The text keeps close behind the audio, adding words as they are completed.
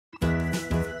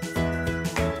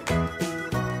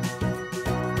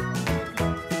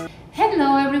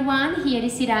everyone, here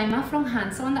is Iraima from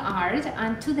Hands-On Art,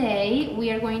 and today we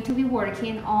are going to be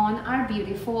working on our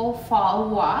beautiful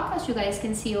fall walk, as you guys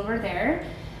can see over there.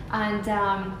 And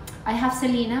I have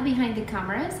Selena behind the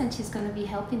cameras and she's going to be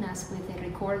helping us with the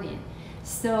recording.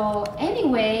 So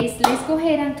anyways, let's go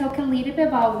ahead and talk a little bit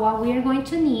about what we are going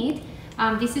to need.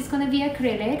 This is going to be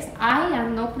acrylics. I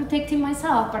am not protecting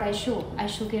myself, but I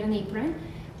should get an apron.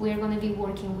 We are going to be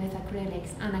working with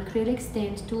acrylics, and acrylics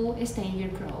tend to stain your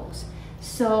clothes,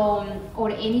 so or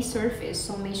any surface.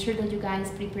 So make sure that you guys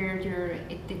prepare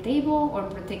the table or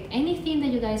protect anything that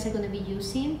you guys are going to be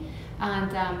using,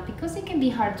 and because it can be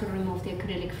hard to remove the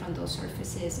acrylic from those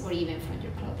surfaces or even from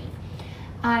your clothing.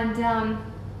 And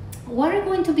what are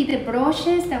going to be the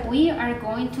brushes that we are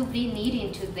going to be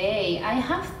needing today? I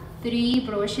have 3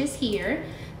 brushes here,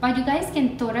 but you guys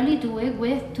can totally do it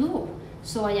with 2.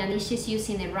 So Ayan is just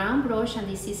using a round brush, and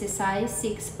this is a size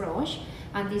 6 brush,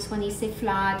 and this one is a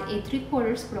flat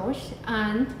 3/4 brush,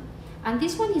 and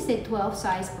this one is a 12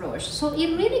 size brush. So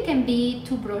it really can be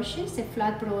 2 brushes, a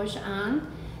flat brush and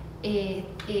a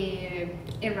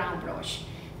round brush.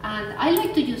 And I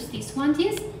like to use this one.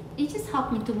 It just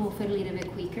helps me to move a little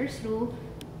bit quicker through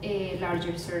a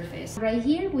larger surface. Right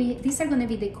here, these are going to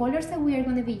be the colors that we are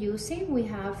going to be using. We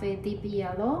have a deep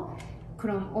yellow,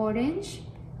 chrome orange,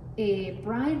 a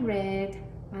bright red,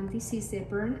 and this is a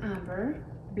burnt amber,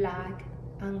 black,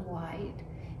 and white.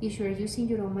 If you are using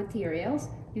your own materials,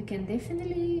 you can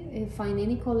definitely find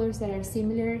any colors that are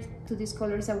similar to these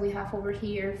colors that we have over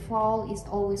here. Fall is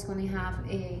always going to have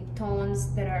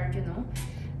tones that are,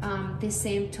 the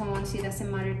same tones. It doesn't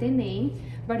matter the name.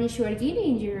 But if you are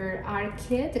getting your art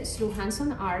kit through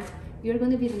Hands-On Art, you're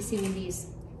going to be receiving these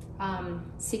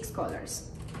 6 colors.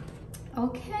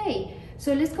 Okay,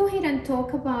 so let's go ahead and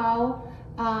talk about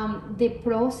the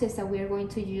process that we are going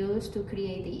to use to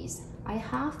create these. I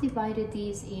have divided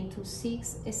these into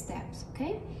 6 steps,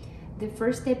 okay? The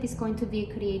first step is going to be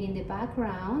creating the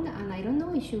background, and I don't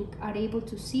know if you are able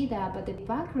to see that, but the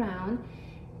background,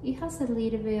 it has a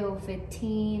little bit of a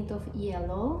tint of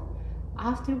yellow.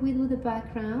 After we do the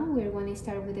background, we're going to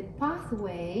start with the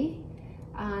pathway,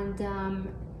 and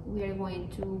we are going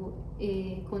to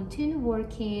continue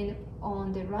working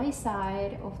on the right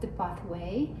side of the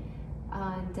pathway,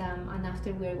 and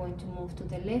after we are going to move to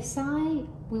the left side.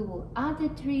 We will add the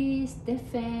trees, the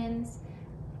fence,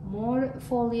 more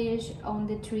foliage on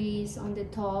the trees on the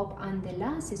top, and the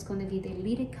last is going to be the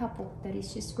little couple that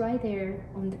is just right there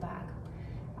on the back,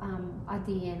 at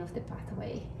the end of the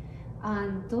pathway.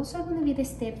 And those are going to be the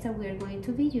steps that we are going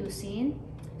to be using.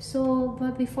 So,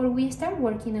 but before we start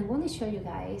working, I'm going to show you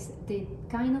guys the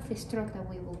kind of stroke that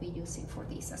we will be using for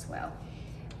this as well.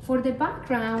 For the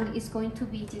background, it's going to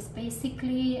be just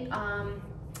basically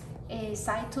a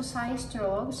side-to-side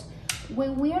strokes.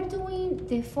 When we are doing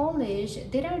the foliage,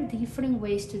 there are different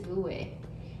ways to do it.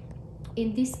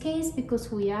 In this case,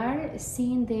 because we are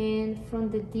seeing them from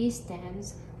the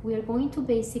distance, we are going to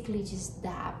basically just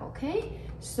dab, okay?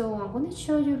 So I'm going to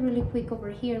show you really quick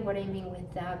over here what I mean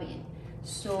with dabbing.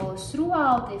 So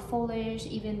throughout the foliage,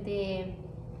 even the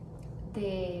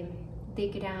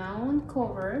ground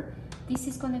cover, this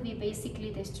is going to be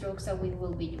basically the strokes that we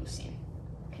will be using.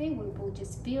 Okay, we will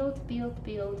just build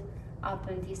up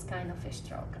in this kind of a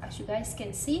stroke. As you guys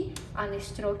can see, I'm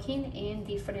stroking in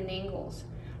different angles.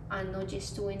 I'm not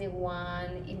just doing it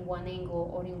in one angle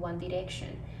or in one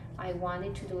direction. I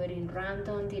wanted to do it in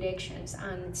random directions,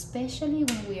 and especially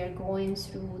when we are going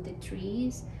through the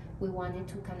trees, we wanted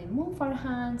to kind of move our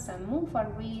hands and move our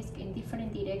wrist in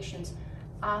different directions,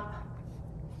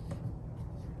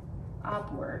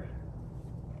 upward,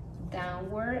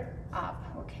 downward, up,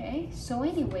 okay? So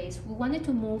anyways, we wanted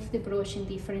to move the brush in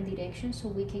different directions so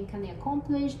we can kind of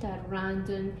accomplish that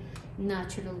random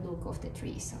natural look of the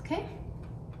trees, okay?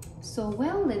 So,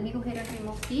 well, let me go ahead and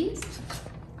remove these,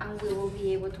 and we will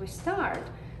be able to start.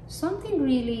 Something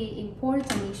really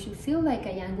important, if you feel like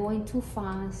I am going too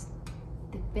fast,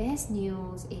 the best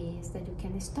news is that you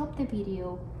can stop the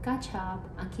video, catch up,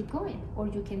 and keep going, or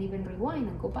you can even rewind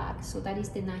and go back. So that is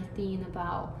the nice thing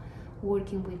about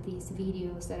working with these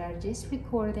videos that are just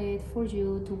recorded for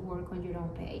you to work on your own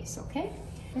pace, okay?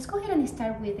 Let's go ahead and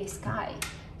start with the sky.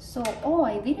 So,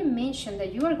 I didn't mention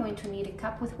that you are going to need a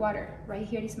cup with water. Right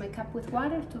here is my cup with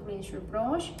water to rinse your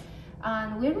brush.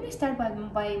 And we're going to start by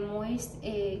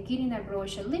getting a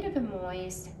brush a little bit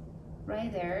moist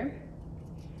right there.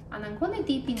 And I'm going to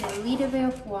dip in a little bit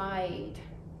of white.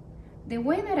 The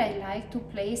way that I like to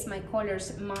place my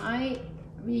colors, my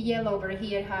yellow over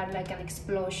here had like an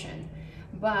explosion.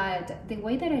 But the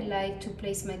way that I like to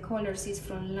place my colors is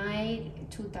from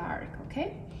light to dark,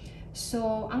 okay?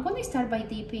 So I'm going to start by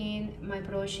dipping my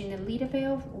brush in a little bit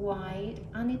of white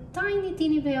and a tiny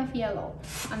teeny bit of yellow,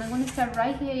 and I'm going to start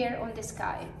right here on the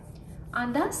sky.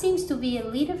 And that seems to be a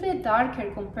little bit darker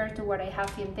compared to what I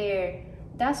have in there.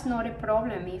 That's not a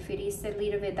problem if it is a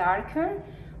little bit darker.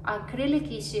 Acrylic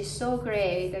is just so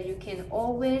great that you can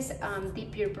always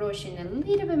dip your brush in a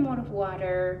little bit more of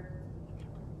water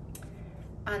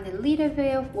and a little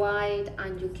bit of white,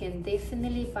 and you can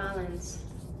definitely balance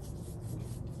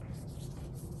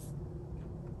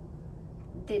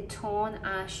the tone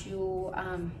as you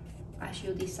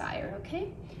desire.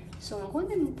 Okay, so I'm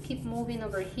going to keep moving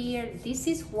over here. This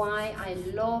is why I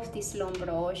love this long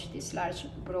brush, this large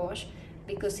brush,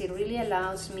 because it really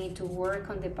allows me to work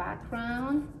on the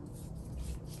background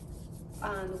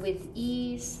and with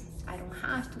ease. I don't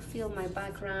have to fill my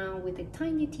background with a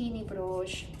tiny teeny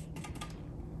brush.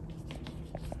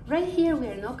 Right here we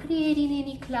are not creating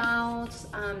any clouds.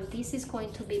 This is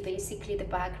going to be basically the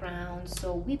background,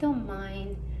 so we don't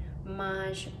mind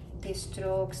much the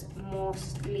strokes,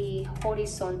 mostly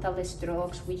horizontal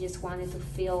strokes. We just wanted to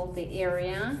fill the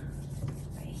area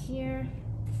right here,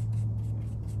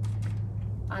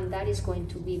 and that is going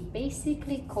to be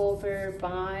basically covered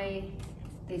by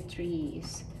the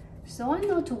trees. So I'm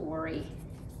not to worry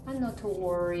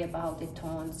about the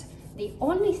tones. The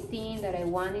only thing that I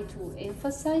wanted to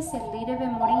emphasize a little bit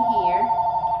more in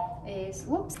here is,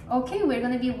 whoops, okay, we're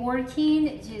gonna be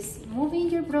working, just moving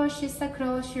your brushes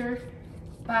across your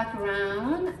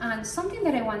background. And something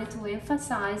that I wanted to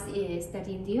emphasize is that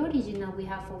in the original we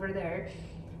have over there,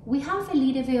 we have a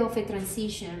little bit of a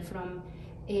transition from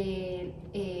a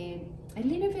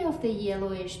little bit of the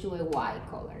yellowish to a white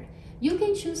color. You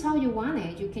can choose how you want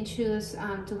it. You can choose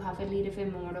to have a little bit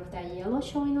more of that yellow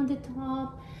showing on the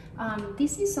top.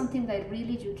 This is something that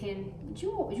really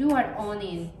you are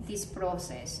owning this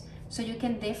process. So you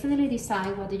can definitely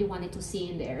decide what do you want it to see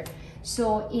in there.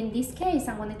 So in this case,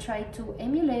 I'm going to try to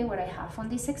emulate what I have on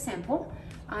this example.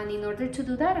 And in order to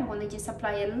do that, I'm going to just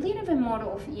apply a little bit more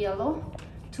of yellow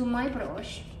to my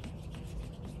brush.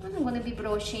 And I'm going to be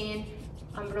brushing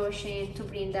and brushing to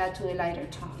bring that to a lighter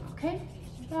tone, okay?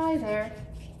 Right there,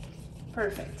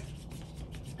 perfect.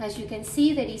 As you can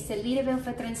see, there is a little bit of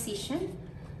a transition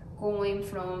going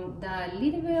from the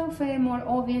little bit of a more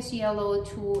obvious yellow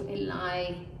to a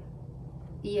light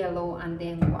yellow and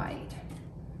then white.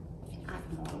 Add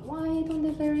more white on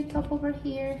the very top over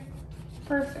here,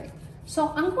 perfect. So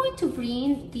I'm going to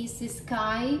bring this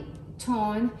sky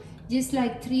tone just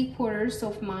like 3/4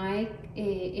 of my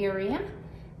area.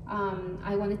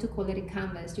 I wanted to call it a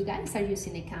canvas. You guys are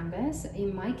using a canvas.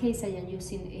 In my case, I am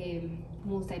using a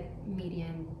multimedia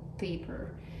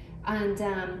paper. And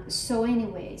so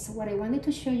anyways, what I wanted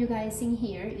to show you guys in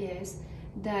here is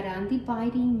that I'm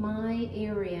dividing my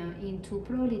area into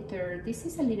probably third. This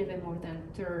is a little bit more than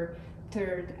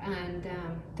third,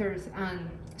 and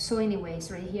so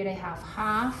anyways, right here I have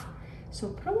half. So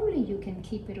probably you can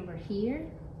keep it over here,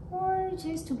 or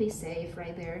just to be safe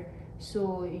right there.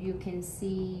 So you can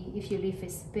see if you leave a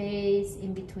space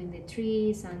in between the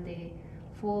trees and the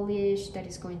foliage that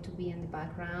is going to be in the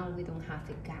background, we don't have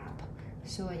a gap.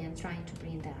 So I am trying to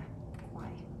bring that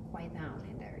quite down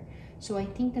in there. So I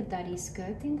think that that is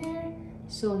good in there.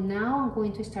 So now I'm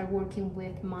going to start working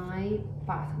with my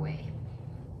pathway.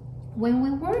 When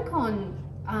we work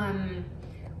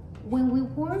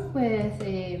with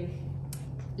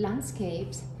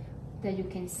landscapes, that you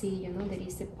can see, you know, there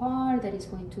is a part that is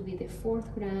going to be the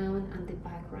foreground and the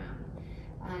background.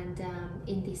 And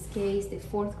in this case, the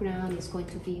foreground is going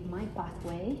to be my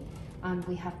pathway, and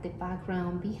we have the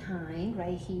background behind,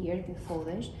 right here, the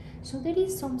foliage. So there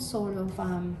is some sort of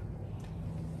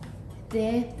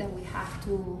depth that we have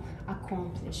to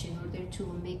accomplish in order to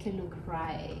make it look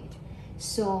right.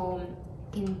 So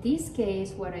in this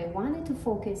case, what I wanted to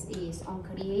focus is on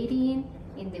creating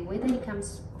in the way that it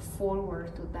comes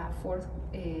forward to that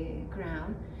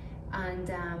foreground, and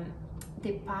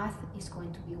the path is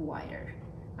going to be wider,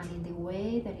 and in the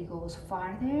way that it goes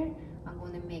farther, I'm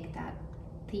going to make that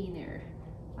thinner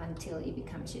until it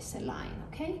becomes just a line.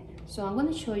 Okay, so I'm going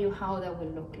to show you how that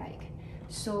will look like.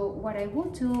 So what I will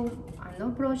do, I'm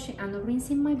not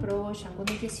rinsing my brush. I'm going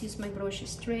to just use my brush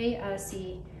straight as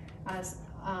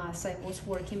I was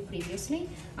working previously.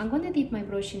 I'm going to dip my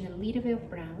brush in a little bit of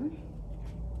brown,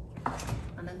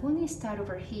 and I'm going to start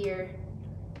over here.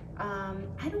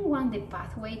 I don't want the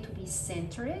pathway to be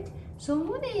centered, so I'm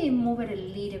going to move it a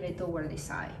little bit toward the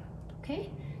side. Okay,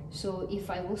 so if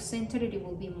I will center it, it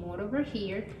will be more over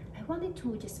here. I wanted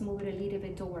to just move it a little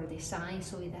bit toward the side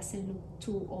so it doesn't look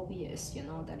too obvious, you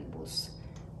know,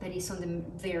 that is on the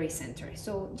very center.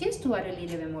 So just to add a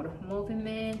little bit more of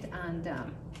movement and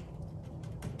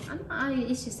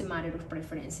it's just a matter of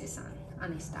preferences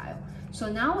and style.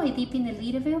 So now I dip in a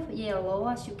little bit of yellow,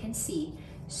 as you can see.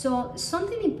 So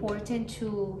something important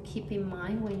to keep in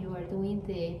mind when you are doing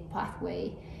the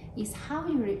pathway is how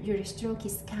your stroke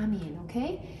is coming,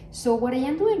 okay? So what I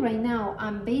am doing right now,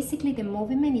 basically the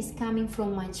movement is coming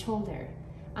from my shoulder,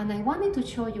 and I wanted to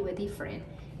show you a different.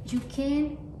 You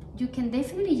can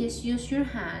definitely just use your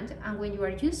hand, and when you are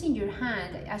using your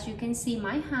hand, as you can see,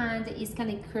 my hand is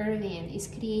kind of curving, it's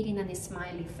creating a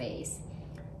smiley face.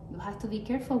 You have to be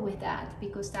careful with that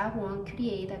because that won't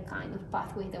create a kind of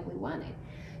pathway that we wanted.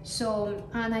 So,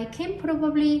 and I can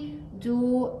probably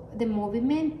do the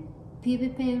movement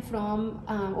pivoting from,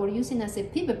 or using as a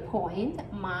pivot point,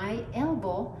 my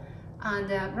elbow, and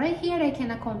right here I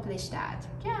can accomplish that.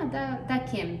 Yeah,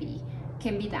 that can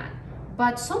be done.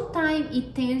 But sometimes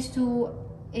it tends to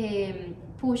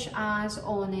push us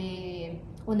on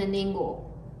an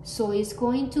angle. So it's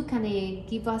going to kind of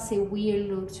give us a weird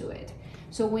look to it.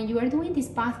 So when you are doing this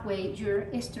pathway, your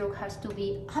stroke has to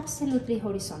be absolutely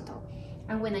horizontal.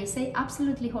 And when I say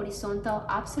absolutely horizontal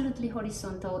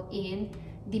in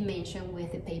dimension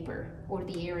with the paper or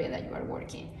the area that you are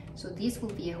working. So this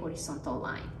will be a horizontal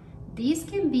line. This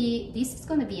is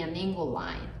going to be an angle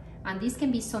line, and this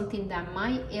can be something that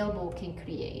my elbow can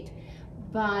create.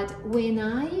 But when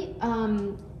I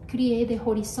create the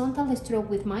horizontal stroke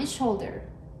with my shoulder,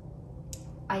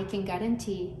 I can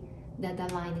guarantee that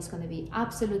the line is going to be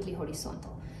absolutely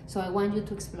horizontal. So I want you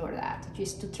to explore that.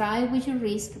 Just to try with your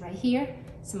wrist right here,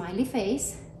 smiley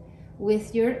face,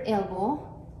 with your elbow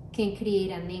can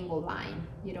create an angle line.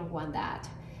 You don't want that.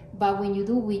 But when you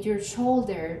do with your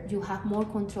shoulder, you have more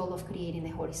control of creating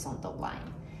a horizontal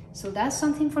line. So that's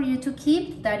something for you to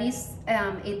keep. That is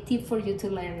a tip for you to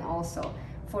learn also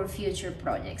for future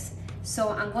projects. So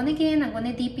I'm gonna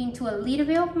dip into a little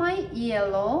bit of my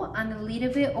yellow and a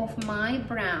little bit of my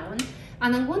brown,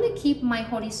 and I'm gonna keep my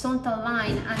horizontal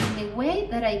line, and in the way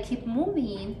that I keep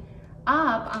moving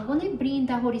up, I'm gonna bring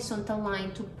the horizontal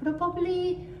line to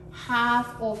probably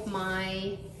half of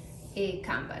my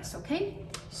canvas, okay?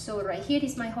 So right here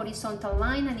is my horizontal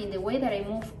line, and in the way that I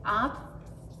move up,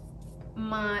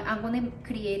 I'm gonna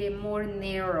create a more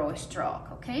narrow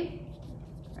stroke, okay?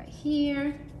 Right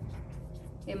here,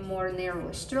 a more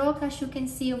narrow stroke, as you can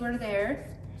see over there.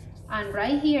 And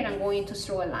right here, I'm going to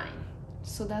draw a line.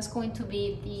 So that's going to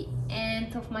be the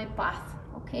end of my path,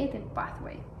 okay, the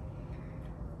pathway.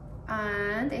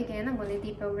 And again, I'm going to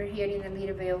dip over here in a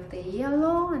little bit of the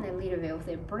yellow and a little bit of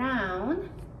the brown.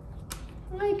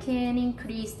 I can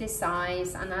increase the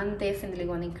size, and I'm definitely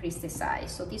going to increase the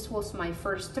size. So this was my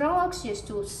first strokes, just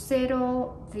to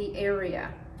settle the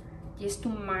area, just to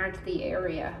mark the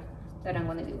area that I'm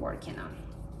going to be working on.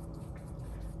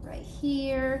 Right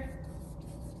here,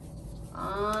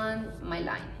 on my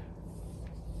line.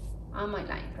 On my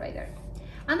line right there.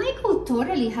 And I could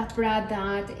totally have brought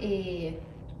that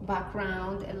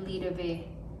background a little bit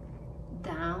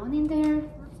down in there.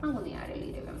 I'm gonna add a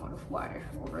little bit more of water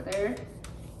over there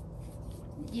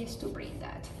just to bring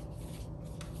that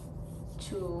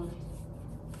to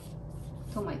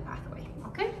my pathway.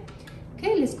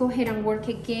 Okay, let's go ahead and work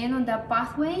again on that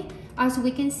pathway. As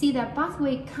we can see, the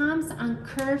pathway comes and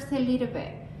curves a little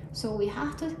bit. So we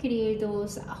have to create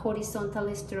those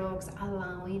horizontal strokes,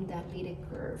 allowing that little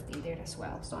curve in there as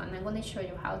well. So I'm going to show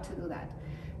you how to do that.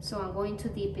 So I'm going to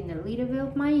dip in a little bit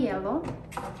of my yellow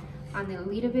and a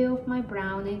little bit of my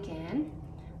brown again.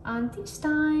 And this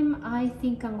time, I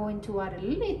think I'm going to add a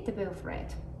little bit of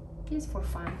red, just for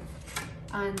fun.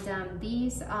 And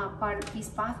this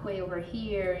pathway over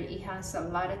here, it has a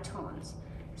lot of tones.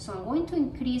 So I'm going to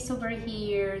increase over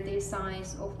here the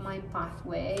size of my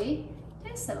pathway,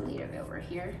 just a little bit over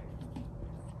here,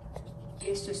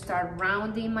 just to start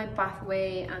rounding my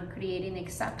pathway and creating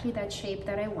exactly that shape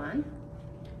that I want.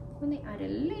 I'm going to add a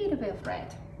little bit of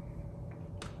red.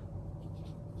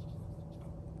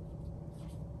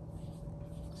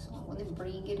 So I'm going to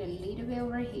bring it a little bit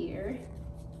over here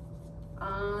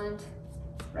and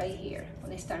right here. I'm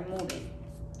going to start moving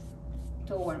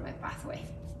toward my pathway.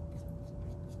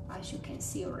 As you can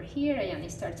see over here, I am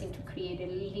starting to create a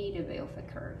little bit of a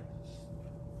curve.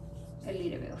 A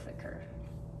little bit of a curve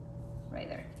right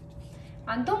there.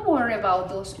 And don't worry about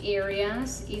those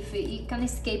areas. If it can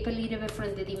escape a little bit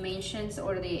from the dimensions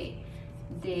or the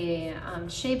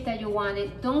shape that you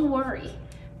wanted, don't worry,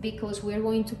 because we're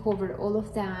going to cover all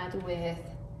of that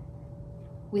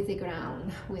with the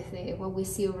ground, with what we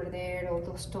see over there, all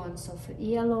those tones of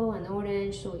yellow and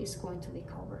orange. So it's going to be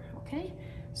covered, okay?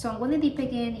 So I'm going to dip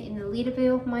again in a little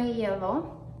bit of my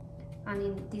yellow, and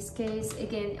in this case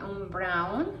again on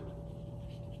brown,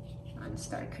 and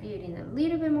start creating a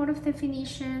little bit more of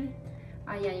definition.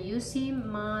 I am using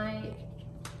my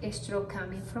stroke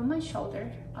coming from my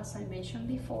shoulder, as I mentioned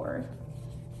before,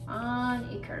 and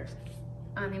it curves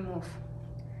and it moves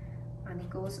and it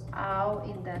goes out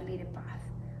in that little path.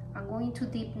 I'm going to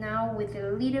dip now with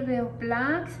a little bit of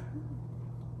black,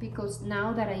 because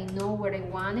now that I know where I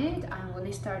want it, I'm going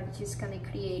to start just kind of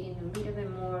creating a little bit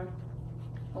more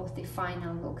of the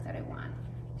final look that I want.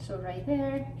 So right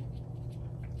there,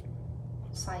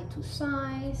 side to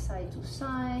side, side to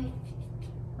side,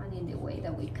 and in the way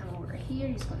that we come over here,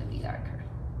 it's going to be darker.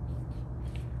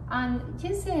 And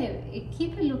just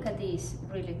keep a look at this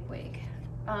really quick.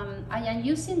 I am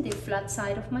using the flat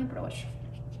side of my brush,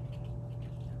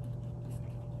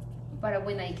 but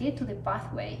when I get to the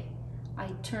pathway, I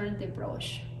turn the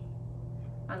brush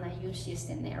and I use just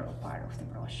the narrow part of the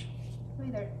brush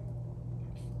right there.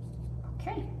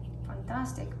 Okay,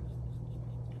 fantastic.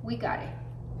 We got it.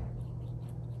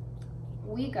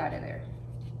 We got it there.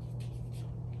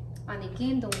 And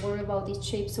again, don't worry about these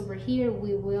shapes over here.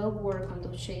 We will work on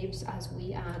those shapes as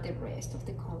we add the rest of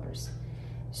the colors.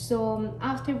 So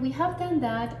after we have done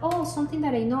that, oh, something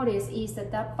that I noticed is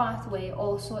that that pathway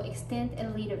also extends a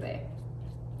little bit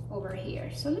over here.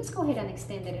 So let's go ahead and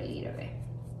extend it a little bit.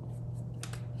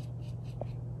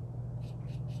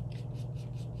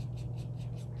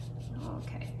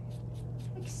 Okay,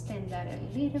 extend that a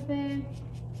little bit.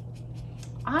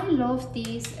 I love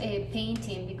this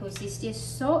painting because it's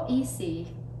just so easy,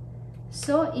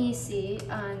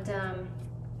 and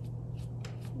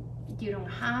you don't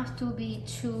have to be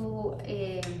too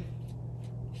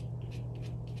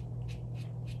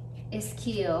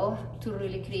skilled to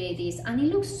really create this, and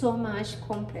it looks so much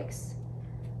complex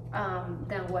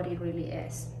than what it really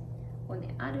is. I'm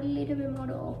gonna add a little bit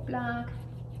more of black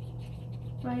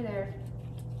right there.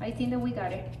 I think that we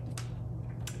got it.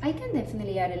 I can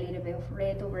definitely add a little bit of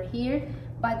red over here,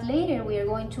 but later we are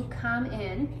going to come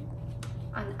in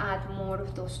and add more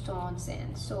of those tones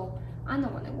in. So I'm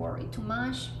not gonna worry too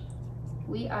much.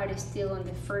 We are still on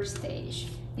the first stage.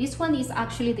 This one is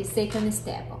actually the second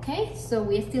step, okay? So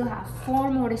we still have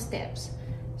 4 more steps,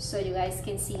 so you guys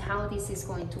can see how this is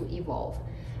going to evolve.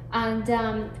 And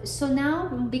so now,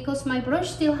 because my brush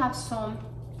still has some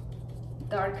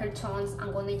darker tones,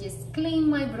 I'm gonna just clean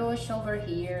my brush over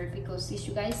here, because as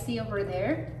you guys see over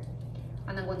there,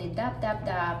 and I'm gonna dab, dab,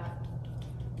 dab.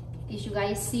 As you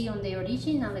guys see on the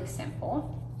original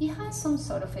example, it has some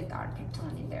sort of a darker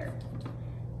tone in there.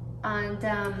 And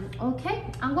okay,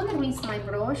 I'm gonna rinse my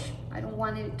brush. I don't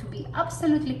want it to be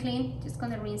absolutely clean, just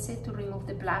gonna rinse it to remove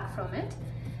the black from it,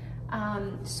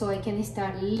 so I can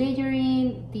start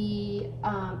layering the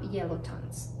yellow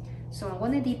tones. So I'm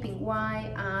gonna dip in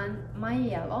white and my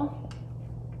yellow,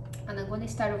 and I'm gonna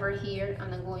start over here,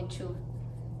 and I'm going to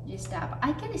just dab.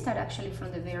 I can start actually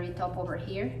from the very top over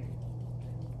here.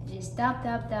 Just dab,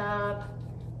 dab, dab,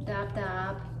 dab,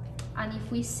 dab. And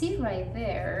if we see right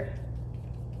there,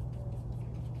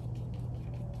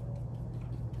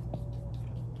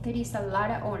 there is a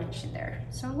lot of orange in there.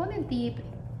 So I'm gonna dip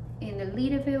in a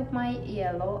little bit of my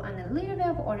yellow and a little bit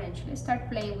of orange. Let's start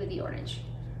playing with the orange.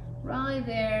 Right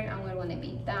there, and we're gonna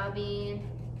be dabbing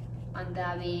and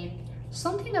dabbing.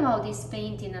 Something about this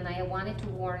painting, and I wanted to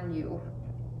warn you,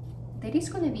 there is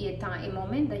gonna be a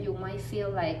moment that you might feel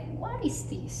like, what is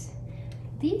this?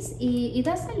 It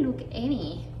doesn't look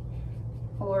any,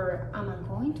 or am I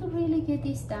going to really get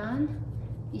this done?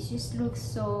 It just looks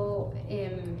so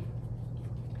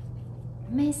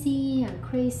messy and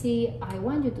crazy. I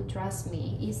want you to trust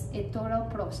me, it's a total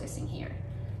process in here.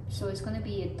 So it's going to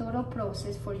be a total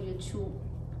process for you to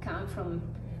come from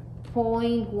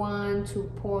point 1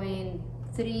 to point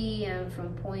 3, and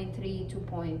from point 3 to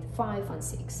point 5 and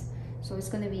 6. So it's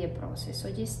going to be a process,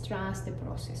 so just trust the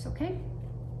process, okay?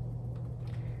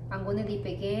 I'm going to dip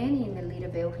again in a little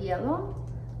bit of yellow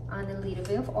and a little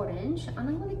bit of orange, and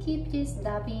I'm going to keep just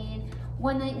dabbing.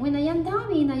 When I am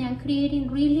dabbing, I am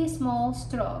creating really small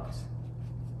strokes.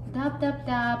 Dab, dab,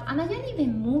 dab, and I am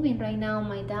even moving right now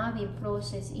my dabbing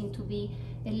process into be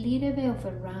a little bit of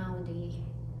a roundy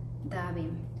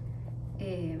dabbing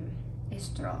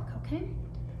stroke, okay?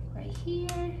 Right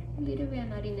here, a little bit,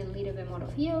 and adding a little bit more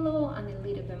of yellow and a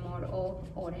little bit more of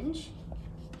orange,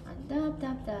 and dab,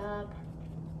 dab, dab.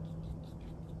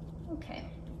 Okay,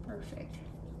 perfect.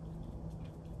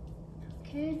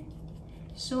 Okay,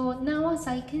 so now as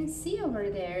I can see over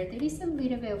there, there is a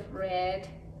little bit of red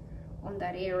on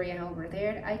that area over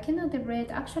there. I can add the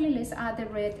red. Actually, let's add the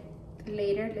red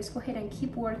later. Let's go ahead and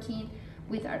keep working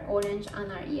with our orange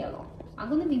and our yellow. I'm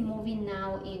going to be moving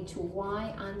now into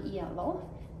white and yellow,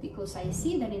 because I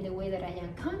see that in the way that I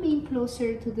am coming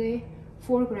closer to the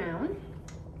foreground.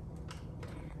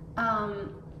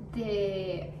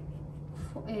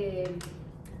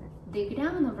 The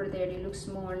ground over there, it looks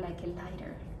more like a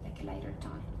lighter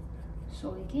tone.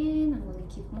 So again, I'm going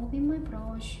to keep moving my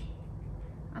brush,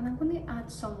 and I'm going to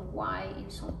add some white in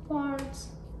some parts.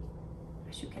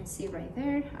 As you can see right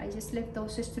there, I just left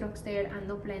those strokes there and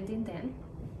no blending them.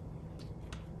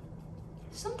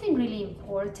 Something really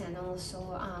important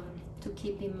also to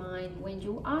keep in mind when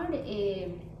you are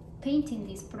painting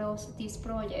this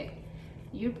project,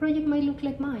 your project might look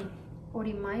like mine, or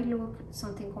it might look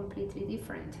something completely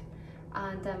different,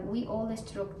 and we all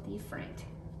stroke different,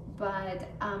 but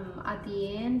at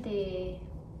the end the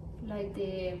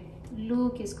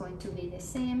look is going to be the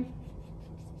same,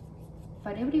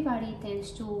 but everybody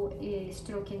tends to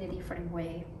stroke in a different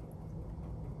way.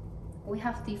 We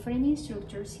have different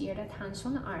instructors here at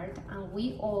Hands-On Art, and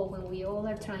when we all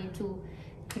are trying to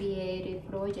create a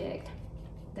project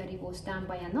that it was done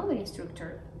by another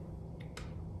instructor,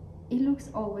 it looks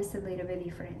always a little bit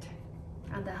different,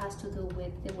 and that has to do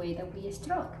with the way that we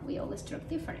stroke. We all stroke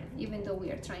different. Even though we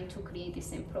are trying to create the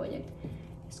same project,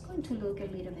 it's going to look a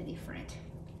little bit different.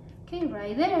 Okay,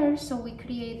 right there, so we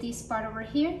create this part over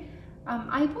here.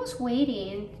 I was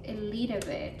waiting a little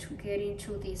bit to get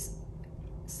into this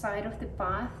side of the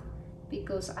path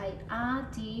because I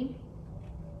added the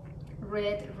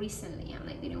red recently, and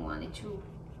I didn't want it to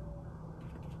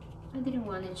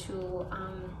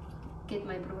get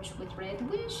my brush with red,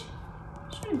 which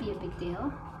shouldn't be a big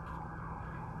deal.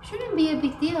 Shouldn't be a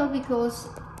big deal because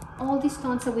all these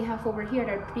tones that we have over here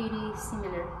are pretty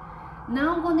similar.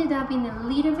 Now I'm gonna dab in a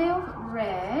little bit of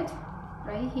red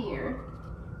right here,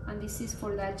 and this is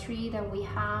for that tree that we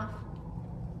have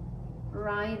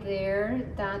right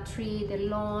there, that tree,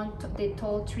 the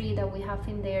tall tree that we have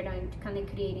in there. I'm kind of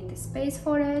creating the space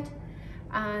for it,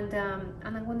 and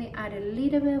I'm going to add a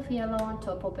little bit of yellow on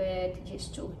top of it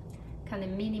just to kind of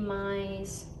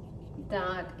minimize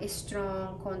that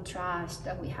strong contrast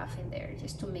that we have in there,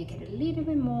 just to make it a little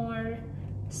bit more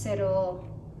settled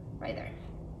right there.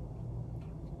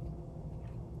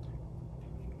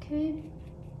 Okay.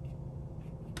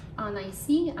 And I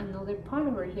see another part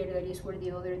over here that is where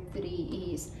the other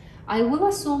three is. I will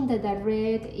assume that the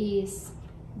red is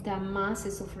the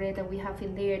masses of red that we have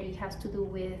in there. It has to do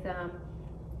with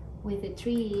the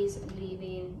trees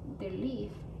leaving their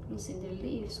leaf, losing their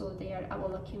leaf, so they are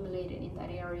all accumulated in that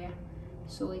area.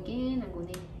 So again,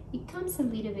 it comes a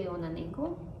little bit on an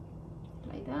angle,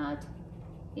 like that.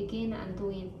 Again, I'm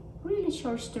doing really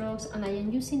short strokes, and I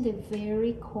am using the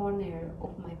very corner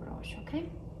of my brush, okay?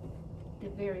 The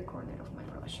very corner of my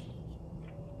brush.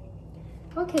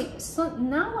 Okay, so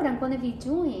now what I'm going to be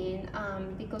doing,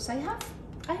 because I have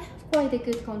quite a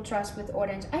good contrast with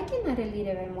orange, I can add a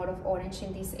little bit more of orange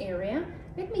in this area.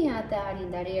 Let me add that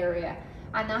in that area,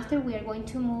 and after we are going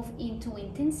to move into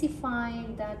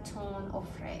intensifying that tone of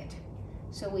red,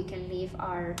 so we can leave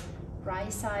our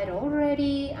right side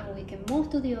already and we can move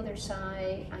to the other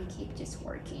side and keep just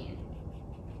working.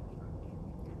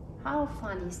 How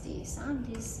fun is this?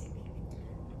 This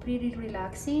pretty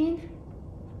relaxing.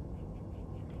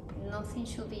 Nothing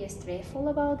should be stressful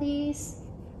about this.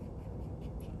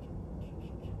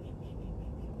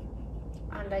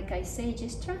 And like I say,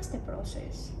 just trust the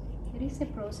process. There is a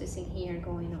process in here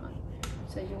going on,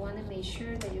 so you want to make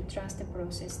sure that you trust the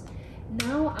process.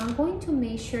 Now I'm going to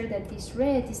make sure that this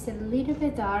red is a little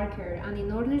bit darker, and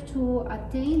in order to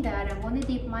attain that, I'm going to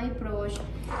dip my brush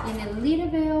in a little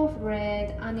bit of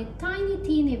red and a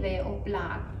teeny bit of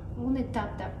black. I'm going to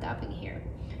tap in here,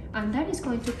 and that is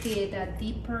going to create that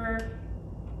deeper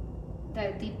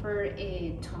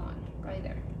tone right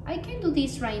there. I can do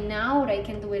this right now, or I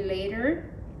can do it later.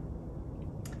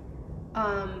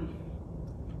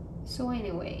 So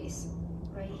anyways,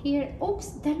 right here, oops,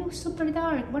 that looks super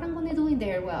dark. What I'm gonna do in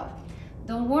there? Well,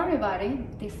 don't worry about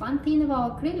it. The fun thing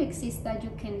about acrylics is that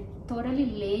you can totally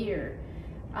layer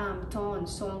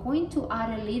tones. So I'm going to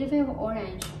add a little bit of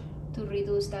orange to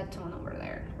reduce that tone over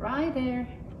there, right there.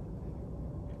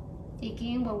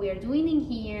 Again, what we are doing in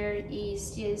here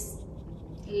is just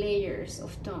layers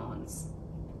of tones.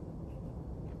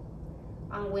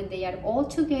 And when they are all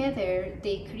together,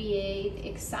 they create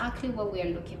exactly what we are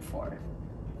looking for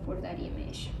that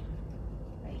image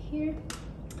right here.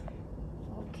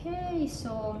 Okay,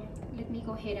 so let me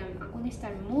go ahead and I'm going to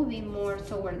start moving more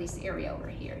toward this area over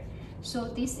here. So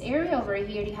this area over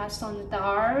here, it has some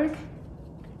dark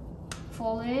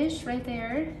foliage right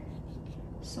there.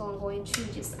 So I'm going to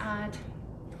just add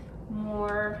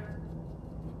more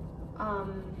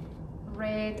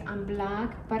red and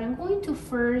black, but I'm going to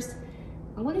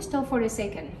stop for a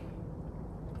second,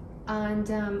 and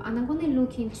I'm going to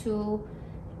look into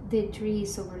the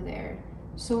trees over there.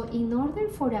 So in order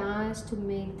for us to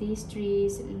make these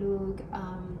trees look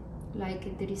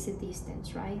like there is a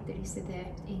distance, right? There is a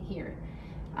depth in here.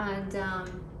 And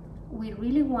we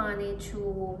really wanted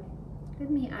to,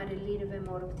 let me add a little bit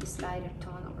more of this lighter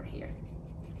tone over here.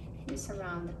 Just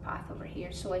around the path over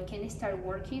here, so I can start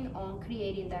working on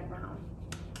creating that round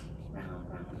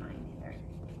line in there,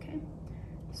 okay?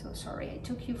 So sorry, I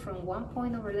took you from one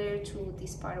point over there to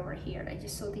this part over here. I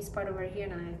just saw this part over here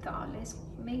and I thought, let's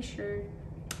make sure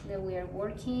that we are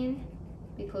working,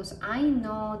 because I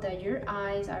know that your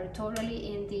eyes are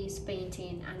totally in this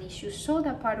painting, and if you saw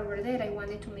that part over there, I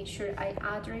wanted to make sure I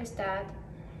address that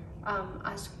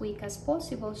as quick as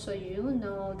possible, so you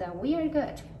know that we are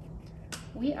good.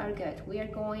 We are good. We are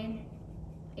going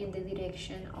in the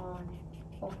direction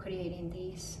of creating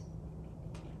this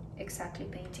exactly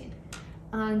painting.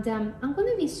 And I'm going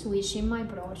to be switching my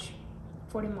brush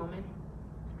for a moment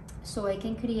so I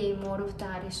can create more of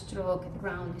that stroke,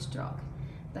 round stroke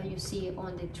that you see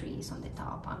on the trees on the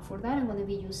top. And for that, I'm going to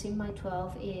be using my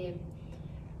 12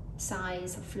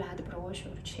 size flat brush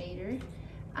or shader.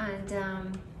 And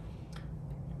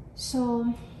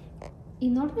so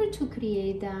in order to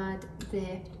create that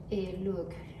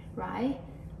look, right,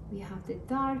 we have the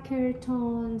darker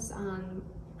tones, and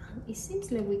it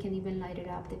seems like we can even light it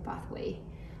up the pathway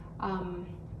a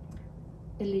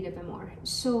little bit more.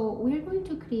 So we're going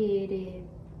to create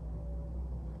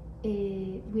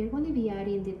we're going to be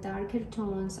adding the darker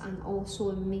tones and also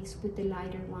a mix with the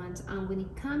lighter ones. And when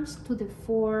it comes to the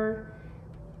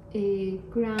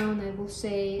foreground, I will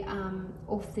say,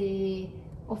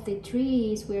 of the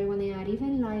trees, we're going to add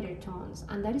even lighter tones,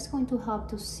 and that is going to help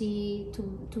to see,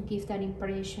 to give that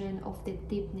impression of the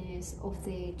deepness of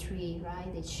the tree,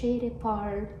 right? The shaded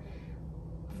part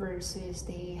versus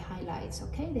the highlights,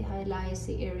 okay? The highlights,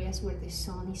 the areas where the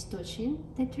sun is touching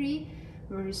the tree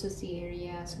versus the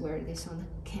areas where the sun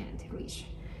can't reach.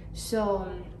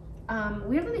 So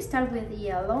we're going to start with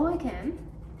yellow again.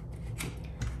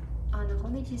 And I'm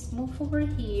going to just move over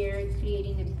here,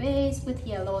 creating a base with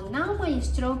yellow. Now my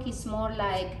stroke is more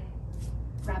like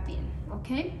wrapping,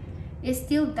 okay? It's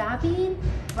still dabbing,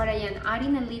 but I am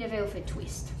adding a little bit of a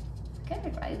twist, okay?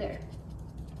 Right there.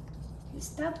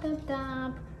 Just dab, dab,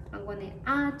 dab. I'm going to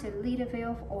add a little bit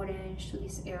of orange to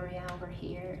this area over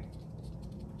here.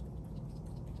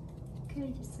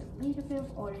 Okay, just a little bit of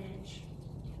orange.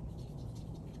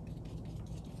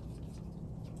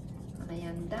 And I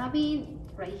am dabbing.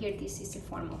 Right here, this is a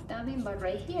form of dabbing, but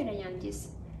right here I am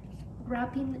just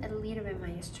wrapping a little bit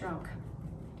my stroke.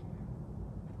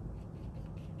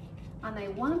 And I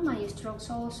want my strokes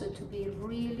also to be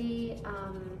really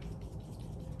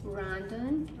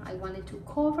random. I want it to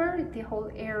cover the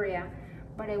whole area,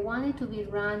 but I want it to be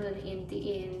random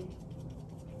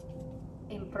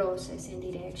in process, in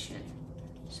direction.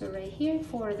 So right here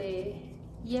for the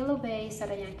yellow base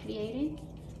that I am creating,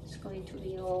 it's going to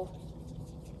be all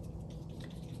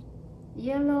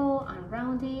yellow and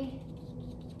roundy.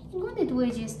 I'm going to do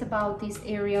it just about this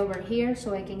area over here,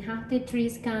 so I can have the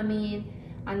trees coming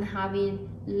and having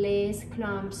less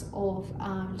clumps of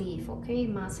leaf, okay,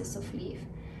 masses of leaf.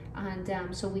 And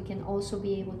so we can also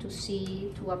be able to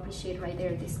see, to appreciate right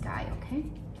there the sky, okay?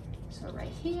 So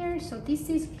right here, so this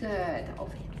is good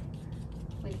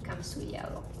when it comes to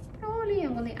yellow. Probably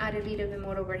I'm going to add a little bit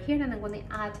more over here, and I'm going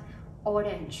to add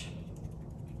orange.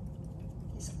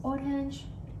 This orange.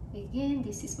 Again,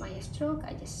 this is my stroke.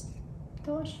 I just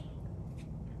touch,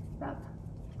 wrap,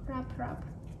 wrap, wrap.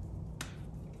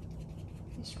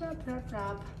 Just wrap, wrap,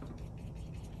 wrap.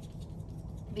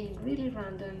 Being really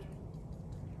random.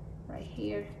 Right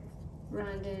here,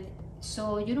 random.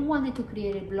 So you don't want it to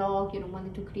create a block. You don't want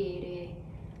it to create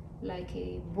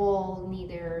a ball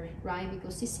neither, right?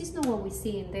 Because this is not what we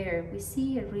see in there. We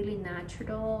see a really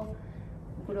natural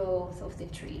growth of the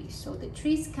trees. So the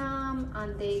trees come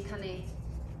and they kind of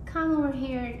come over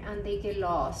here and they get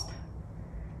lost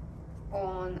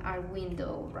on our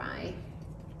window, right?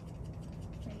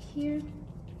 Right here,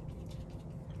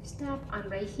 stop,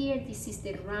 and right here, this is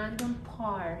the random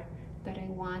part that I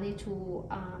wanted to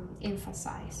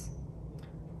emphasize.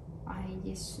 I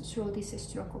just throw this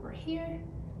stroke over here.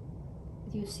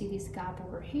 You see this gap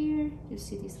over here, you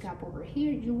see this gap over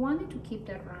here. You wanted to keep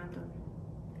that random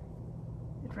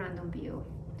view.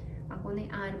 I'm going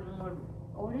to add more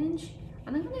orange,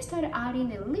 and I'm going to start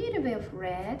adding a little bit of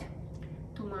red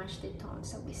to match the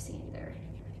tones that we see in there.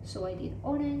 So I did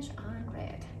orange and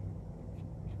red.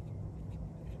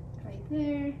 Right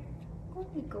there. I'm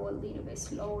going to go a little bit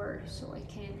slower so I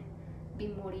can be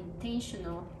more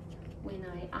intentional when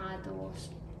I add those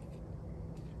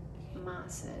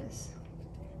masses.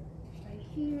 Right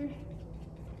here.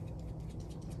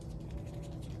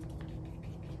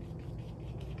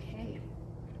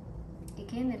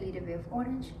 again, a little bit of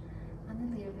orange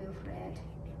and a little bit of red.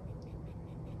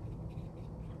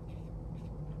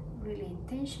 Really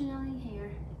intentionally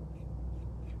here.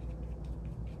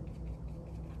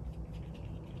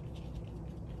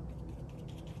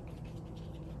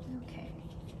 Okay.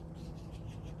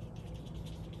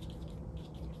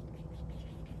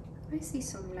 I see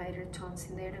some lighter tones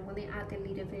in there. I'm going to add a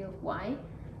little bit of white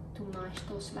to match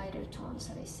those lighter tones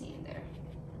that I see in there.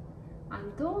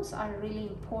 And those are really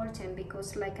important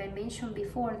because, like I mentioned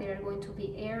before, there are going to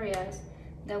be areas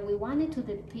that we wanted to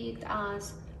depict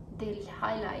as the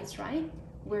highlights, right?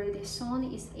 Where the sun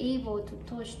is able to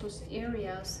touch those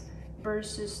areas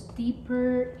versus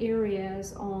deeper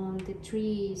areas on the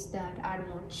trees that are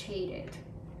more shaded.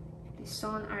 The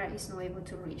sun is not able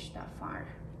to reach that far.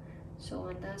 So,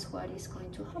 and that's what is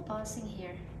going to help us in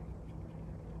here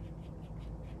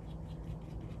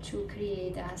to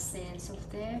create that sense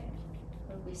of depth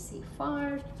where we see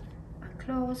far and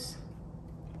close.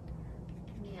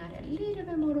 Let me add a little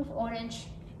bit more of orange.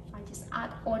 I just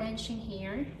add orange in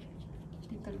here,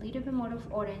 dip a little bit more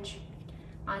of orange.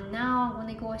 And now I'm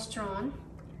going to go strong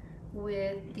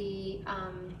with the,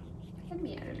 let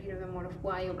me add a little bit more of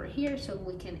white over here so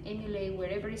we can emulate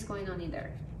whatever is going on in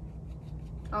there.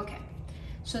 Okay,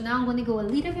 so now I'm going to go a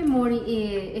little bit more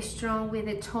strong with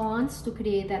the tones to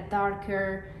create that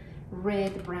darker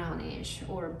red brownish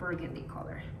or burgundy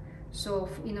color. So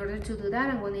in order to do that,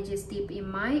 I'm going to just dip in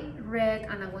my red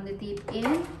and I'm going to dip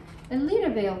in a little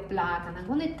bit of black and I'm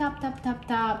going to tap, tap, tap,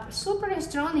 tap, super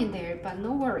strong in there, but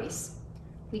no worries.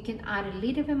 We can add a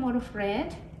little bit more of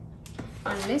red.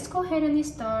 And let's go ahead and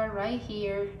start right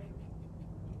here,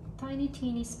 tiny,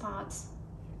 teeny spots.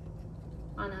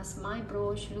 And as my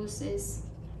brush looses,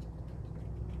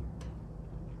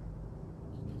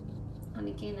 and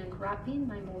again, I'm wrapping,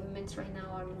 my movements right now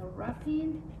are more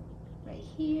wrapping. Right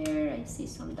here, I see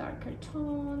some darker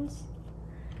tones.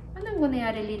 And I'm going to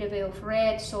add a little bit of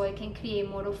red so I can create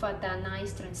more of that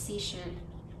nice transition.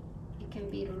 It can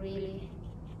be really,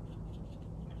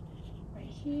 right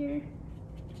here,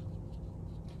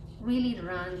 really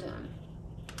random,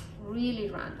 really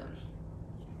random.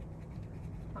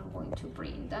 I'm going to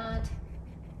bring that.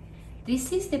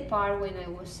 This is the part when I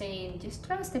was saying, just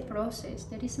trust the process.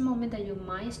 There is a moment that you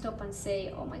might stop and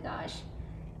say, oh my gosh,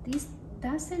 this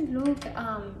doesn't look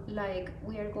like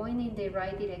we are going in the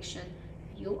right direction.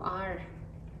 You are.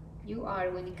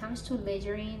 When it comes to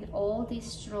layering, all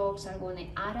these strokes are going to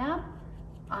add up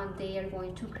and they are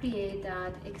going to create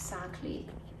that exactly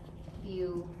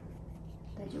view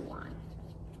that you want,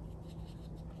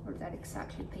 or that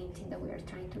exactly painting that we are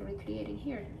trying to recreate in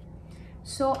here.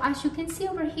 So as you can see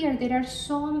over here, there are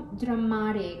some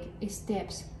dramatic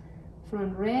steps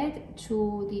from red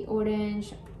to the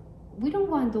orange. We don't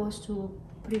want those to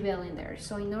prevail in there.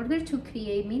 So in order to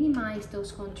minimize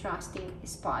those contrasting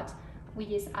spots, we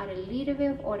just add a little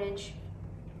bit of orange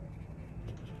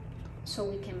so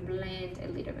we can blend a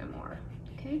little bit more,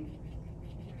 okay?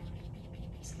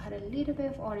 Just add a little bit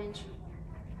of orange.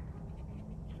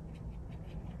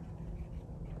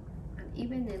 And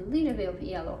even a little bit of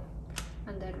yellow.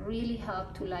 And that really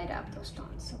help to light up those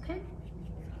tones, okay?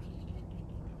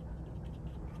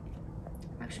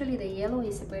 Actually, the yellow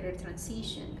is a better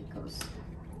transition because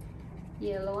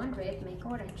yellow and red make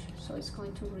orange, so it's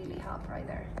going to really help right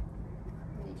there.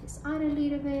 Let me just add a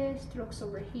little bit, strokes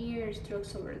over here,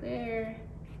 strokes over there.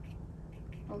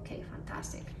 Okay,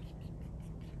 fantastic.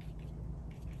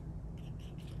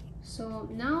 So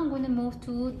now I'm going to move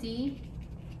to the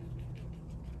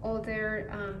other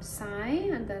side,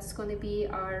 and that's going to be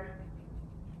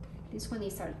this one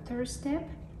is our third step.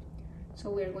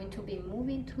 So we're going to be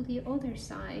moving to the other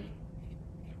side.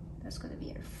 That's going to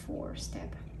be our fourth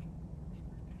step.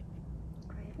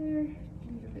 Right there,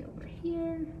 a little bit over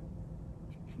here.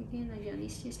 Again, Ayan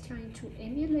is just trying to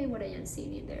emulate what I am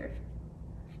seeing in there.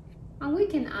 And we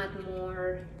can add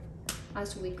more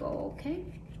as we go, okay?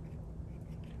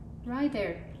 Right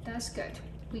there, that's good.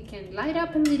 We can light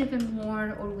up a little bit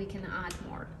more or we can add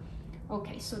more.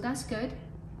 Okay, so that's good.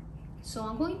 So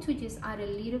I'm going to just add a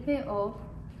little bit of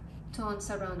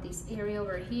tones around this area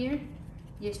over here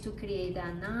just to create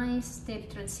that nice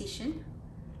step transition.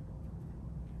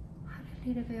 Add a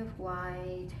little bit of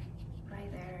white right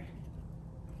there.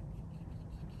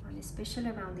 And especially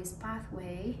around this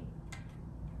pathway.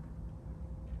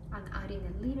 And adding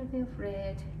a little bit of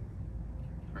red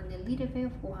and a little bit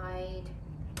of white.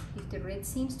 If the red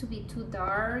seems to be too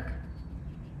dark,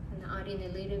 and adding a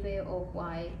little bit of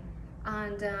white.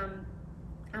 And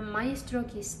my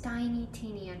stroke is tiny,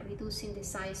 teeny, and reducing the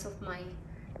size of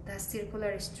that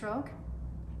circular stroke,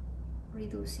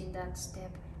 reducing that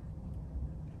step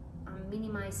I'm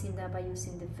minimizing that by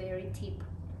using the very tip,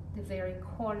 the very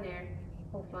corner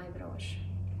of my brush.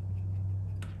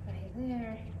 Right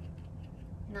there.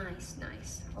 Nice,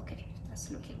 nice. Okay,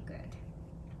 that's looking good.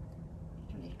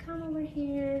 Let me come over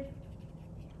here.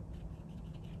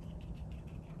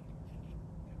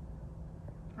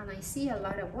 And I see a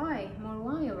lot of white, more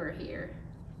white over here.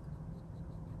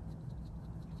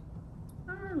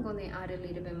 I'm gonna add a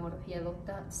little bit more of yellow.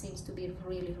 That seems to be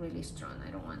really, really strong.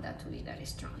 I don't want that to be that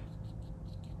strong.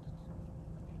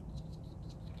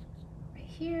 Right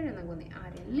here, and I'm gonna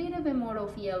add a little bit more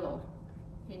of yellow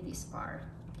in this part,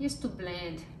 just to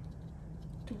blend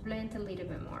a little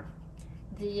bit more.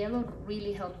 The yellow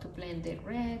really helped to blend the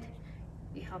red.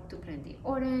 It helped to blend the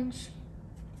orange.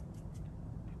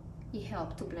 It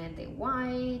helped to blend the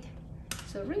white.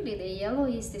 So really the yellow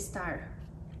is the star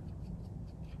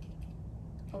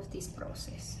of this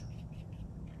process.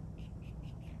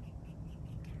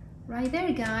 Right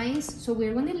there, guys. So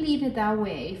we're gonna leave it that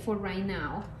way for right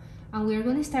now. And we're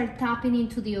gonna start tapping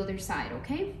into the other side,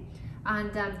 okay?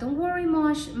 And don't worry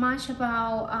much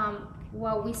about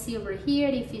what we see over here.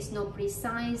 If it's not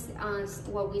precise as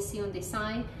what we see on the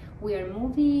side, we are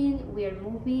moving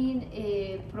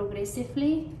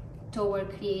progressively toward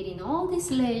creating all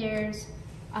these layers,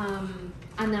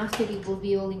 and after it will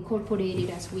be all incorporated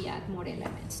as we add more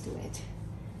elements to it.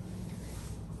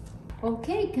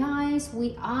 Okay, guys,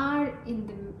 we are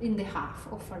in the half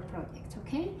of our project.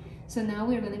 Okay, so now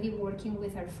we're going to be working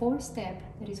with our fourth step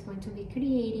that is going to be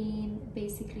creating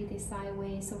basically the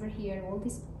sideways over here, all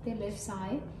this the left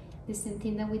side, the same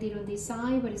thing that we did on this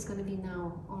side, but it's going to be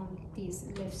now on this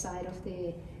left side of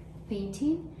the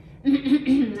painting.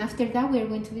 After that, we're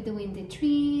going to be doing the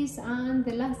trees, and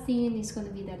the last thing is going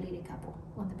to be that little couple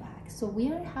on the back. So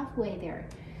we are halfway there.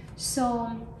 So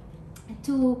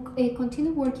to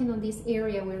continue working on this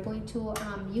area, we're going to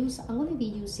I'm going to be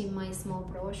using my small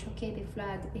brush, okay, the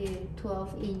flat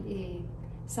 12-inch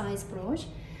size brush,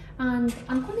 and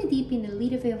I'm going to dip in a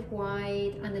little bit of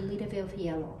white and a little bit of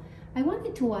yellow. I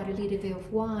wanted to add a little bit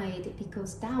of white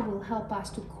because that will help us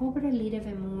to cover a little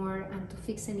bit more and to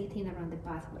fix anything around the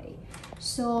pathway.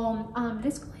 So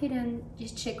let's go ahead and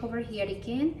just check over here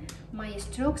again. My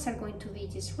strokes are going to be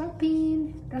just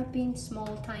wrapping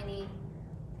small, tiny,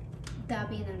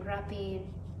 dabbing and wrapping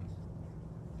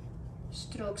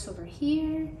strokes over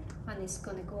here, and it's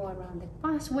going to go around the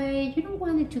pathway. You don't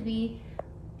want it to be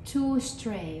too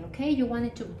stray, okay? You want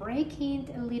it to break in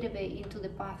a little bit into the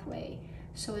pathway,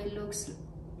 so it looks,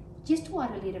 just to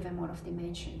add a little bit more of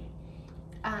dimension.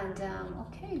 And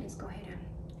okay, let's go ahead and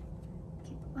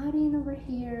keep adding over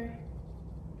here.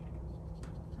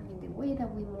 And in the way that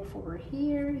we move over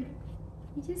here,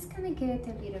 you just kind of get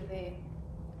a little bit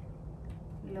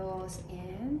lost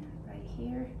in right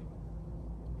here,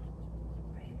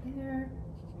 right there.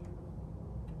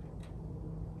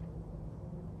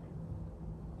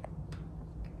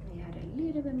 We add a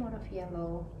little bit more of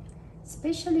yellow,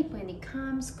 especially when it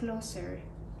comes closer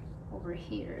over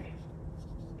here.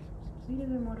 A little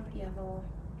bit more of yellow.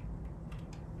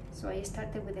 So I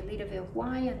started with a little bit of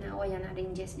white, and now I am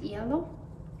adding just yellow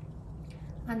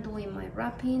and doing my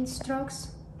wrapping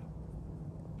strokes.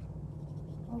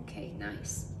 Okay,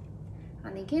 nice.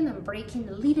 And again, I'm breaking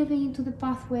a little bit into the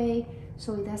pathway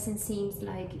so it doesn't seem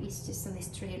like it's just on a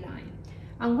straight line.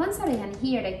 And once that I am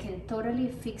here, I can totally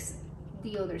fix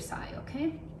the other side,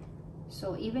 okay?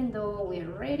 So even though we are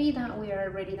already done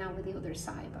with the other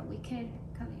side, but we can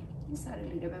kind of just add a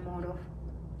little bit more of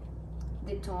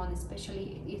the tone,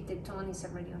 especially if the tone is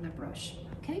already on the brush,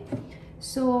 okay?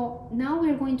 So now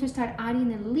we're going to start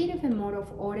adding a little bit more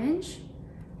of orange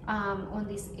on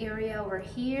this area over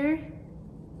here,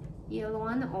 yellow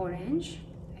and orange.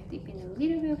 I dip in a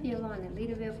little bit of yellow and a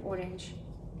little bit of orange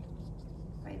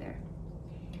right there.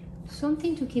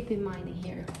 Something to keep in mind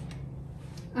here,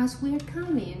 as we are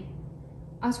coming,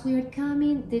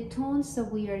 the tones that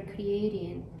we are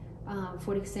creating,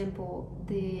 for example,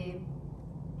 we're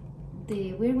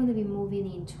going to be moving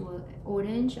into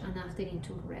orange and after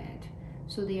into red,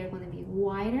 so they are going to be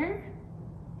whiter,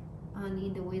 and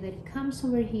in the way that it comes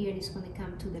over here, it's going to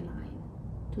come to the line,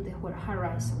 to the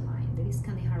horizon line. There is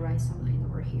kind of horizon line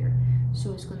over here,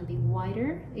 so it's going to be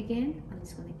whiter again, and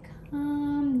it's going to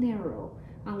come narrow,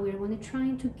 and we're going to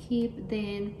try to keep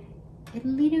then a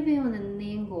little bit on an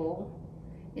angle,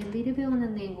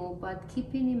 but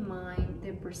keeping in mind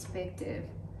the perspective.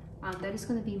 That is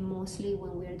going to be mostly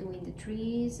when we're doing the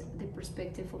trees, the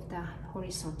perspective of the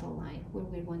horizontal line, where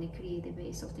we're going to create the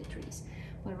base of the trees.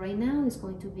 But right now it's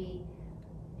going to be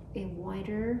a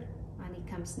wider, and it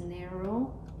comes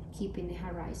narrow, keeping the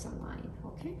horizon line,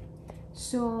 okay?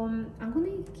 So I'm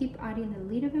going to keep adding a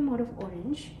little bit more of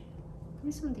orange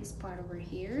is on this part over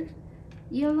here,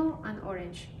 yellow and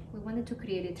orange. We wanted to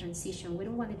create a transition. We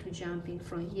don't want it to jump in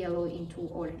from yellow into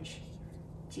orange,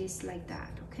 just like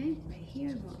that, okay? Right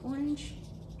here, more orange.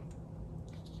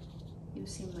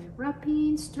 Using my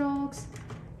wrapping strokes,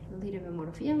 a little bit more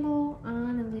of yellow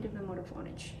and a little bit more of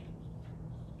orange.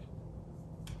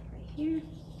 Right here,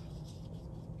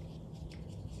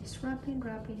 just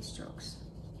wrapping strokes.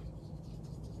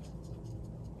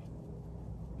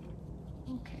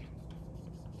 Okay,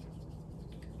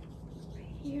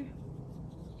 right here.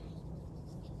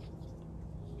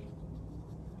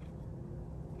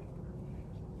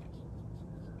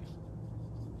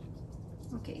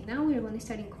 Okay, now we're going to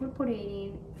start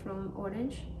incorporating from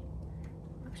orange.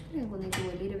 Actually, I'm going to do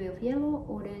a little bit of yellow,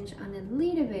 orange, and a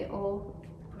little bit of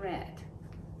red.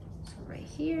 So right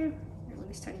here, we're going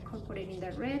to start incorporating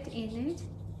the red in it.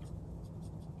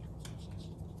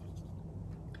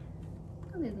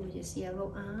 I'm going to do just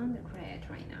yellow and red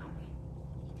right now.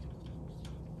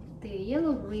 The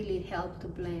yellow really helped to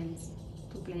blend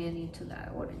into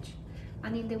that orange.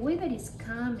 And in the way that it's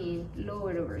coming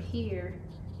lower over here,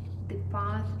 the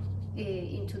path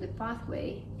into the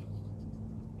pathway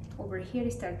over here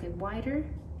it started wider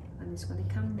and it's going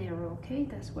to come narrow. Okay,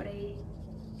 that's what I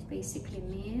basically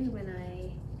mean when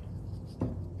I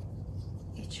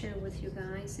shared with you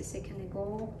guys a second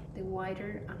ago, the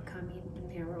wider and coming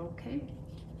narrow. Okay,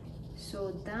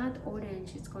 so that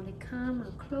orange is going to come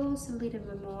and close a little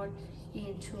bit more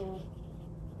into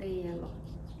the yellow,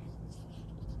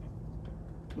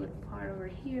 to a part over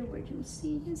here where you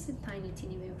see just a tiny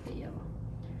bit of the yellow.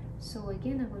 So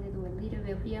again, I'm going to do a little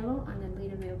bit of yellow and a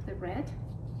little bit of the red,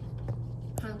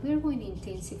 and we're going to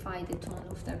intensify the tone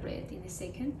of the red in a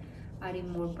second,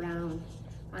 adding more brown.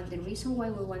 And the reason why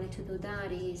we wanted to do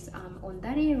that is on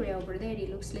that area over there, it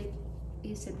looks like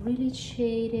it's a really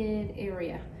shaded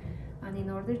area, and in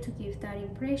order to give that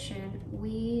impression,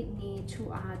 we need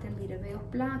to add a little bit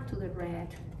of black to the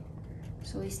red.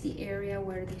 So it's the area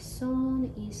where the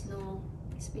sun is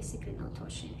basically not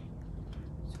touching.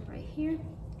 So right here,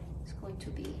 it's going to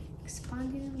be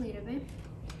expanding a little bit.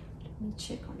 Let me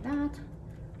check on that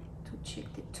to check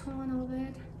the tone of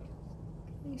it.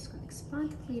 Okay, it's going to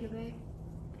expand a little bit.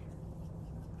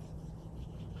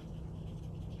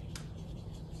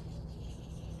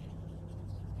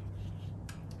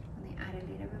 I'm going to add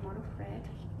a little bit more of red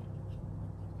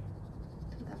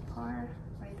to that part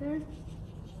right there.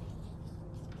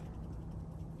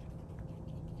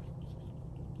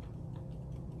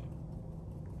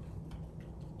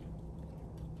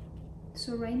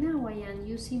 So right now I am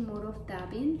using more of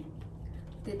dabbing,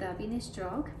 the dabbing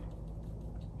stroke,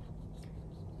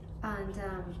 and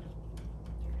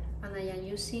I am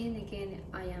using, again,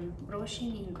 I am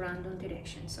brushing in random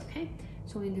directions, okay?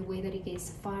 So in the way that it gets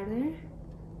farther,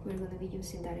 we're going to be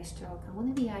using that stroke. I'm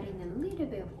going to be adding a little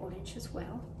bit of orange as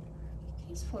well,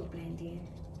 just for blending,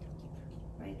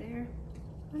 right there,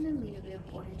 and a little bit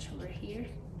of orange over here,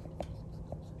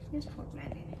 just for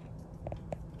blending,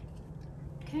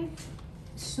 okay?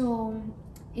 So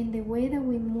in the way that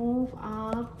we move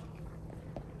up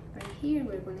right here,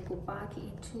 we're going to go back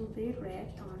into the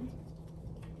red tone.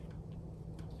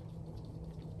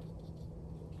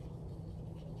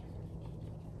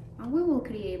 And we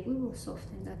will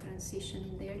soften that transition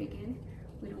in there again.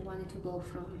 We don't want it to go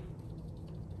from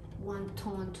one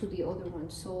tone to the other one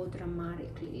so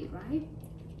dramatically, right?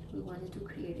 We wanted to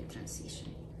create a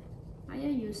transition. I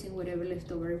am using whatever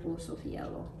leftover was of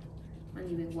yellow and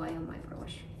even white on my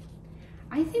brush.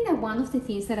 I think that one of the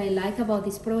things that I like about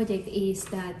this project is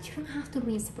that you don't have to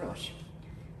rinse the brush,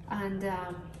 and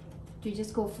you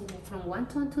just go from one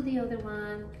tone to the other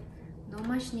one. No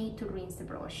much need to rinse the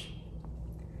brush.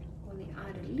 Only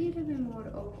add a little bit more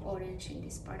of orange in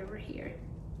this part over here,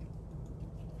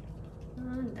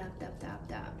 and dab, dab, dab,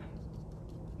 dab.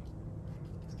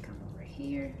 Let's come over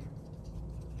here.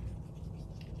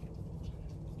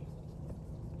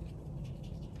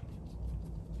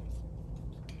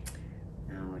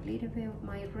 Now a little bit of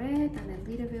my red and a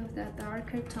little bit of that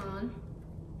darker tone.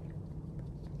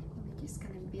 I'm just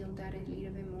gonna build that a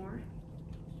little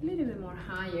bit more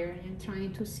higher. I'm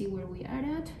trying to see where we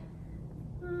are at.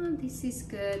 This is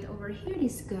good. Over here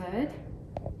is good.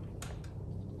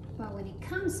 But when it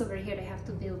comes over here, I have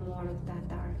to build more of that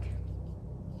dark.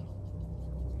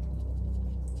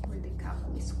 Where the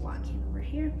couple is walking over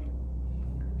here.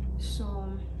 So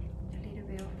a little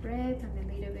bit of red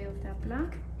and a little bit of that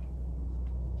black.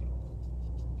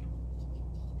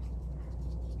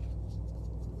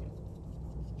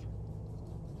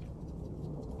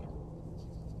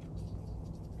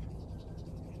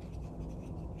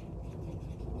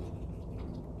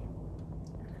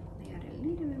 Add a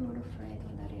little bit more of red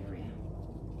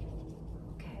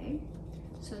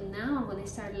want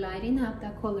to start lighting up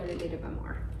that color a little bit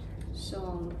more.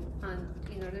 So, and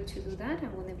in order to do that,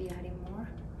 I'm going to be adding more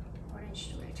orange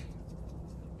to it.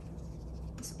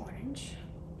 This orange,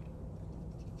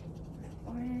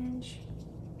 orange.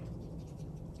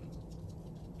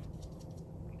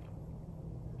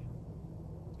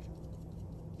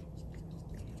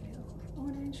 A little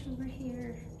orange over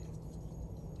here.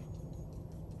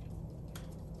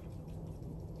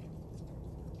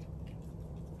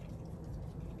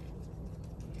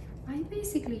 I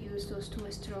basically use those two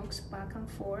strokes back and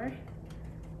forth,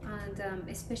 and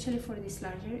especially for these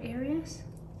larger areas.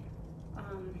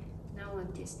 Now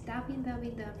I'm just dabbing.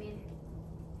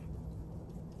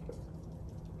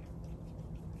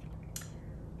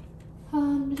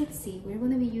 Let's see, we're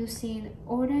going to be using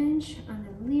orange and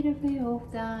a little bit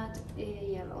of that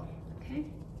yellow, okay?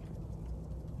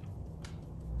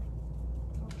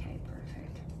 Okay,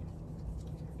 perfect.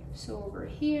 So over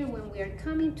here, when we are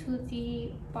coming to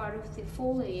the part of the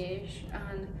foliage,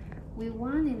 and we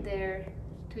want in there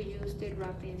to use the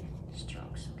wrapping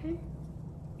strokes, okay?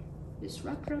 Just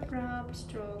wrap,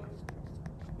 stroke.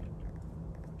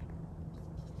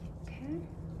 Okay,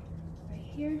 right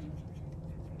here.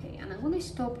 Okay, and I'm going to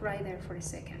stop right there for a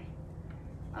second.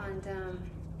 And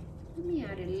let me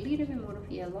add a little bit more of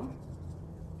yellow.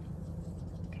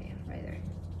 Okay, right there.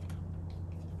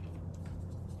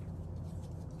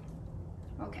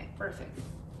 Okay, perfect.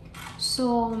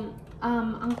 So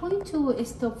I'm going to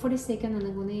stop for a second, and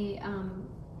I'm going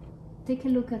to take a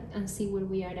look at and see where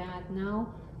we are at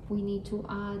now. We need to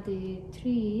add the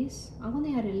trees. I'm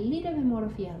going to add a little bit more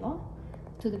of yellow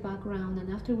to the background,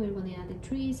 and after we're going to add the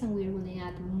trees, and we're going to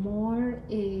add more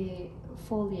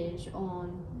foliage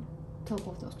on top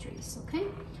of those trees. Okay,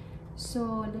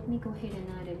 so let me go ahead and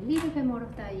add a little bit more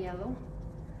of that yellow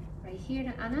right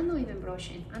here, and I'm not even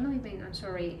brushing,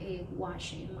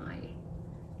 washing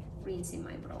rinsing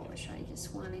my brush. I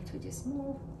just wanted to just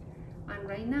move, and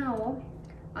right now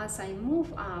as I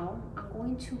move out, I'm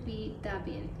going to be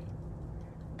dabbing,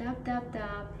 dab,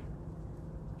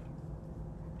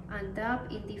 and dab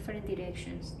in different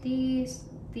directions, this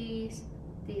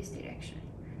direction.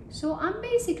 So I'm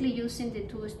basically using the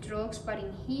two strokes, but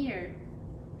in here,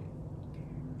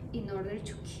 in order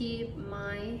to keep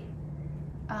my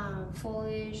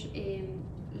foliage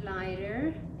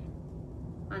lighter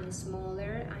and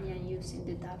smaller, I am using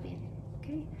the dabbing.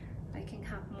 Okay, I can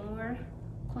have more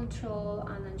control,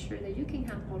 and I'm sure that you can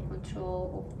have more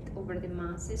control over the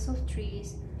masses of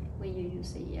trees when you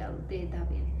use the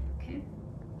dabbing. Okay,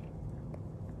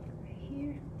 right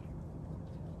here,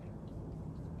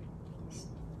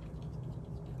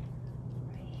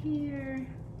 right here.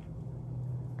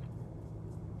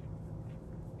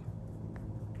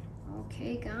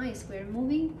 Okay guys, we're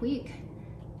moving quick.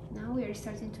 Now we are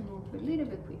starting to move a little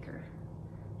bit quicker.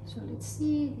 So let's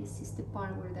see, this is the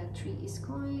part where that tree is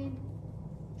going.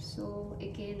 So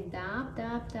again, dab,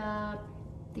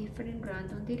 different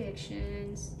random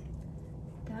directions,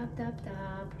 dab.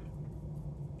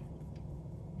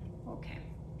 Okay,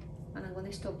 and I'm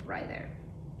gonna stop right there.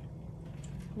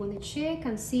 I'm gonna check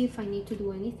and see if I need to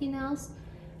do anything else,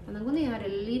 and I'm gonna add a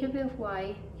little bit of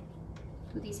white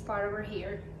to this part over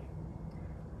here.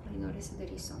 I notice there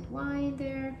is some white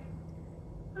there,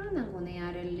 and I'm gonna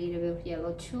add a little bit of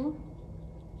yellow too.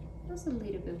 Just a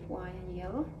little bit of white and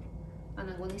yellow, and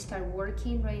I'm gonna start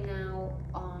working right now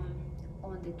on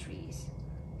the trees.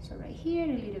 So right here, a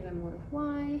little bit more of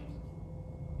white,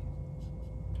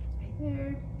 right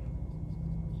there.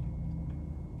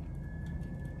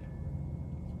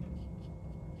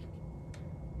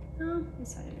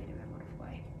 Let's add a little bit more of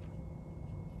white,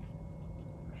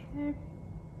 right there.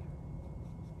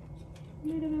 A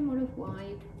little bit more of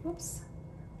white. Oops,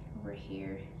 over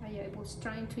here. I was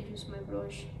trying to use my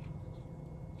brush.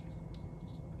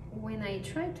 When I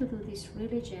try to do these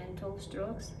really gentle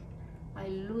strokes, I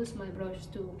lose my brush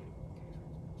too.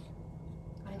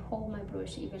 I hold my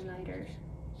brush even lighter.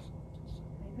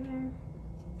 Right there.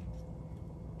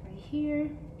 Right here.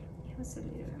 Just a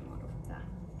little bit more of that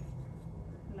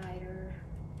lighter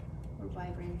or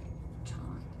vibrant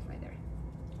tone right there.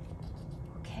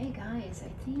 Okay guys, I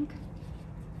think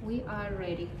we are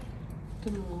ready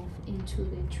to move into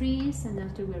the trees, and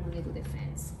after we're going to do the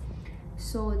fence.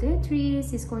 So the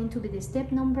trees is going to be the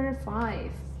step number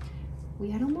 5.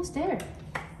 We are almost there.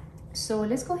 So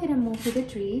let's go ahead and move to the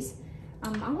trees.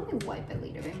 I'm going to wipe a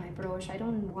little bit my brush. I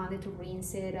don't want it to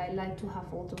rinse it. I like to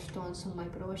have all those tones on my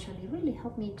brush, and it really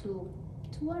helped me to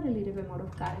add a little bit more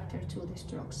of character to the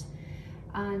strokes.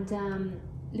 And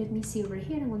let me see over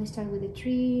here. I'm going to start with the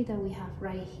tree that we have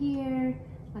right here,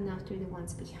 and after the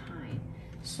ones behind.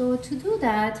 So to do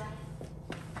that,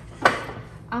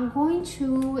 I'm going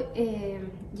to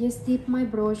just dip my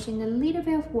brush in a little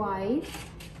bit of white,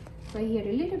 right here,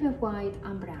 a little bit of white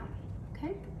and brown,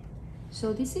 okay?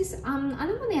 So this is, I'm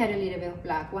gonna add a little bit of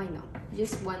black, why not?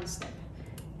 Just one step.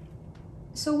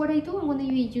 So what I do, I'm gonna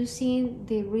be using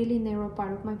the really narrow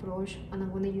part of my brush, and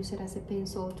I'm gonna use it as a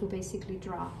pencil to basically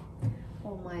draw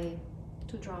all my,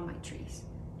 my trees.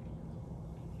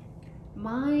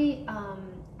 My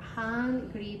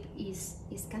hand grip is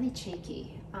kind of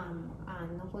shaky. I'm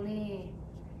not gonna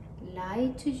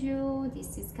lie to you,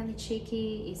 this is kind of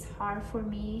shaky, it's hard for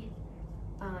me,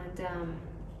 and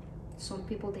some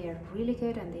people, they are really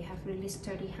good and they have really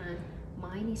sturdy hand.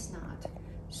 Mine is not.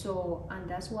 So, and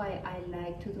that's why I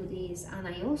like to do this. And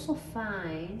I also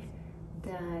find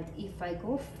that if I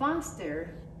go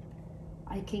faster,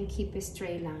 I can keep a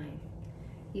straight line.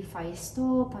 If I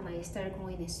stop and I start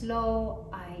going slow,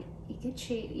 it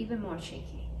gets even more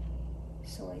shaky.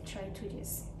 So I try to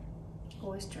just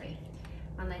go straight.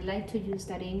 And I like to use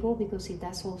that angle because it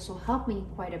does also help me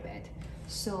quite a bit.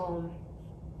 So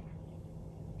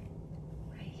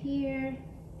right here,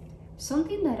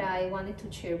 something that I wanted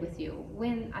to share with you,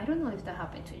 when, I don't know if that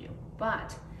happened to you,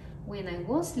 but when I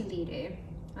was little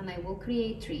and I will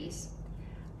create trees,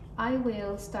 I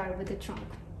will start with the trunk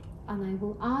and I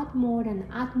will add more and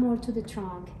add more to the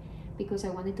trunk because I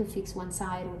wanted to fix one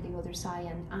side or the other side,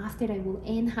 and after I will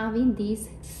end having this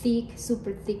thick,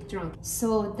 super thick trunk.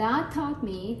 So that taught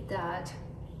me that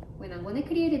when I'm going to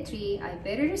create a tree, I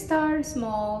better start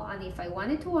small, and if I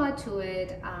wanted to add to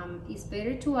it, it's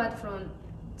better to add from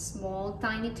small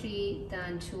tiny tree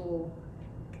than to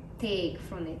take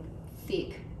from a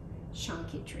thick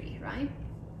chunky tree, right?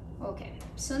 Okay,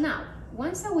 so now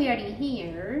once that we are in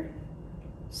here,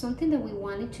 something that we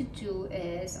wanted to do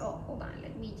is, oh, hold on,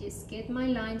 let me just get my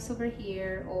lines over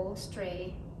here all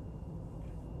straight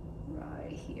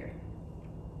right here.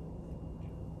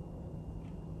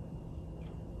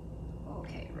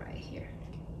 Okay, right here.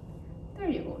 There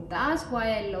you go. That's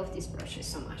why I love these brushes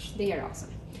so much. They are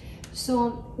awesome.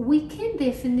 So we can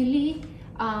definitely,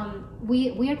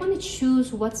 we are going to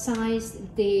choose what size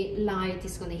the light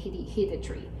is going to hit the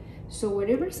tree. So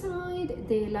whatever side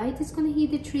the light is going to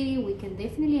hit the tree, we can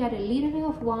definitely add a little bit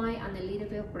of white and a little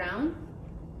bit of brown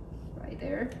right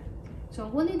there. So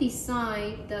I'm going to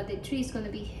decide that the tree is going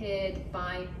to be hit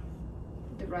by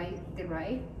the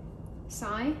right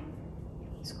side.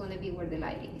 It's going to be where the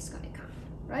lighting is going to come,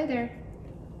 right there.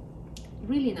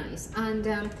 Really nice. And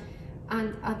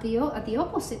at the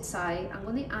opposite side, I'm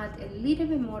going to add a little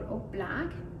bit more of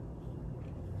black,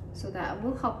 so that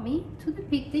will help me to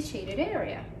depict the shaded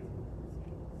area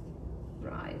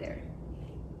right there.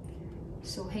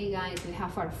 So hey guys, we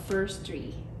have our first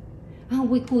tree, and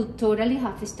we could totally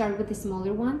have to start with the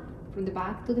smaller one from the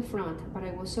back to the front, but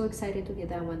I was so excited to get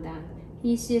that one done.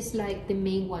 He's just like the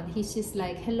main one. He's just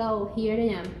like, hello, here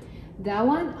I am. That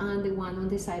one and the one on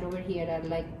the side over here are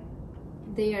like,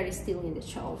 they are still in the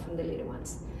show from the little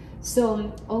ones.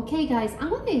 So okay guys, I'm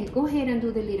gonna go ahead and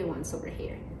do the little ones over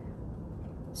here.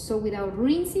 So without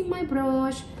rinsing my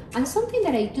brush, and something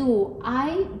that I do,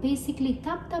 I basically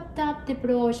tap the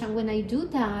brush, and when I do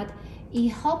that, it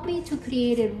helped me to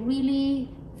create a really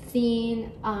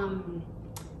thin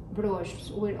brush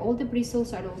where all the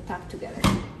bristles are all tapped together.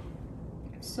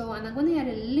 So, and I'm going to add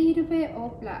a little bit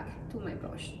of black to my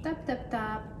brush.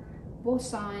 Tap, both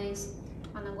sides,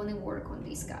 and I'm going to work on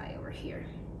this guy over here.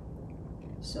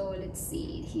 So let's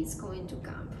see, he's going to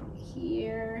come from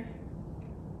here,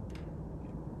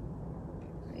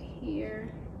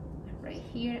 right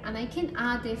here, and I can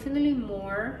add definitely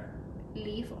more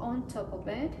leaf on top of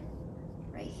it.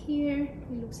 Right here,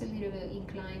 it looks a little bit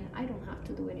inclined. I don't have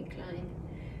to do it inclined.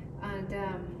 And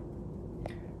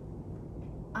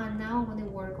now I'm going to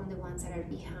work on the ones that are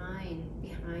behind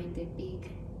the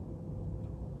big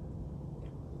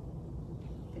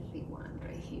one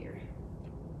right here.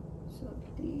 So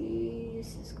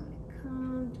this is going to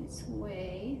come this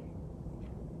way,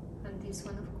 and this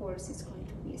one of course is going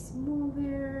to be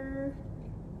smoother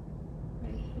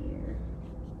right here.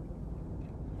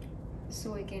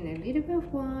 So again, a little bit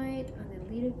of white and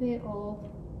a little bit of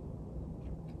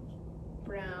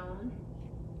brown,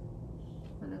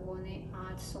 and I'm going to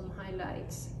add some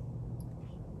highlights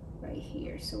right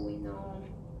here, so we know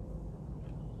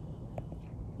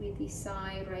we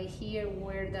decide right here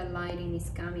where the lighting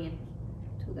is coming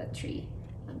to the tree,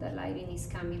 and the lighting is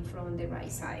coming from the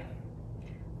right side.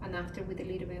 And after, with a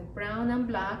little bit of brown and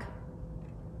black,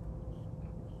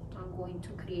 I'm going to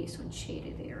create some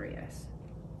shaded areas.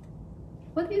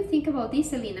 What do you think about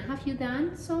this, Selena? Have you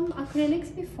done some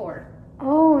acrylics before?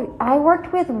 Oh, I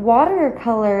worked with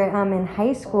watercolor in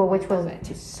high school, which was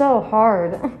so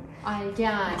hard.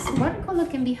 Yes, watercolor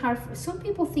can be hard. Some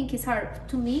people think it's hard.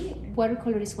 To me,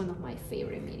 watercolor is one of my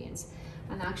favorite mediums.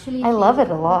 And actually, I love it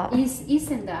a lot.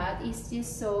 Isn't that? It's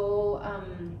just so,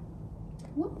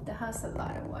 whoop, that has a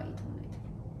lot of white on it.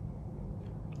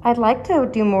 I'd like to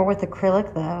do more with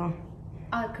acrylic though.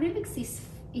 Acrylics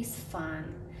is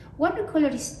fun. Watercolor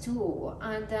is too,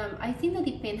 and I think that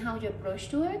depends how you approach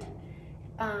to it.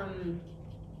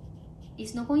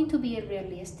 It's not going to be a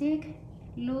realistic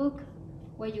look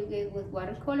what you get with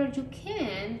watercolor. You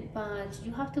can, but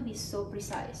you have to be so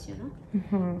precise, you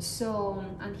know. So,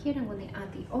 and here I'm going to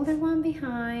add the other one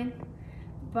behind,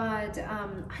 but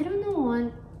I don't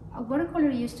know,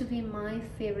 watercolor used to be my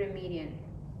favorite medium,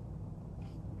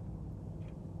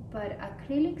 but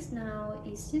acrylics now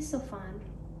is just so fun,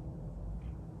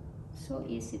 so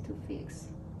easy to fix.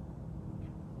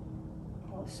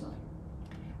 Also,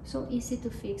 so easy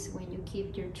to fix when you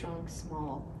keep your trunk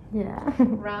small. Yeah.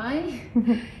 Right?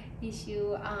 If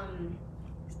you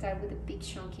start with a big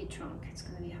chunky trunk, it's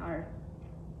gonna be hard.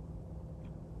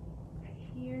 Right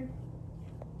here.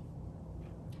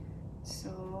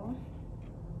 So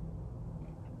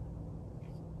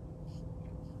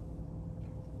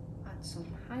add some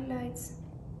highlights,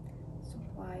 some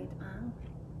white, and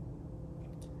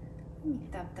let me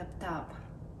tap that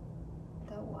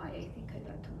white. I think I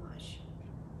got too much.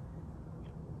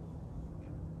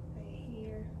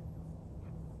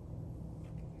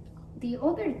 The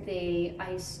other day,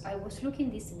 I was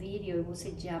looking this video. It was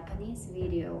a Japanese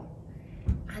video,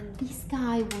 and this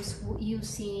guy was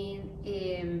using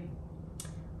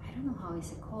I don't know how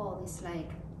is it called. It's like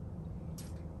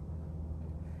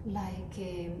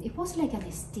it was like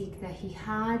a stick that he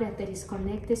had that is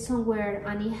connected somewhere,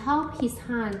 and it helped his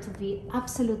hand to be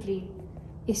absolutely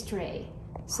straight.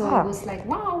 So I was like,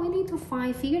 wow, we need to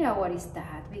figure out what is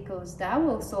that, because that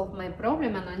will solve my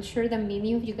problem, and I'm sure that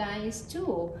many of you guys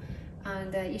too.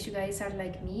 And if you guys are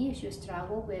like me, if you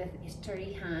struggle with a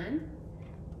sturdy hand,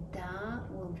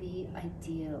 that will be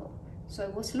ideal. So I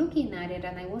was looking at it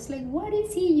and I was like, what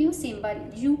is he using?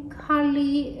 But you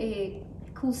hardly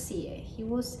could see it. He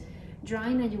was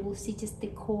drawing and you will see just the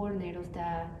corner of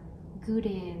the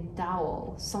gooden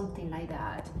dowel, something like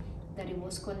that, that it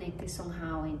was connected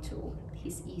somehow into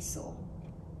his easel.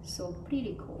 So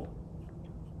pretty cool.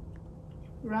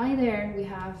 Right there we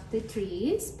have the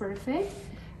trees, perfect.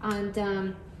 And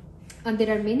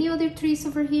there are many other trees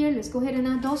over here. Let's go ahead and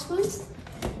add those ones.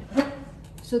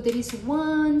 So there is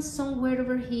one somewhere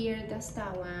over here, that's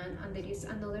that one, and there is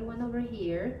another one over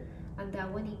here, and that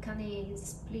one it kind of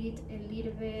split a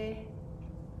little bit.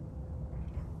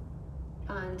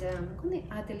 And I'm going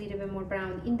to add a little bit more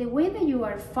brown. In the way that you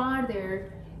are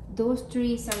farther, those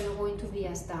trees are not going to be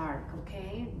as dark,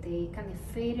 okay? They kind of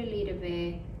fade a little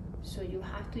bit, so you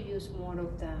have to use more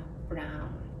of the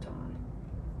brown tone.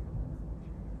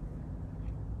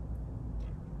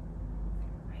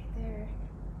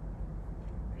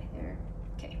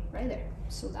 Right there,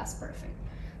 so that's perfect.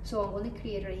 So I'm going to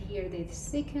create right here the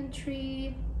second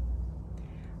tree,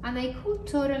 and I could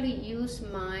totally use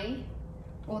my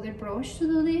other brush to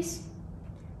do this,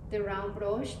 the round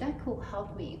brush. That could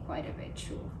help me quite a bit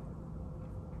too,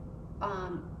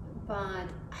 but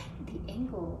the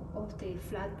angle of the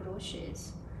flat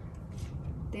brushes,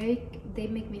 they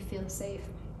make me feel safe.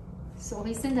 So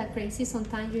isn't that crazy?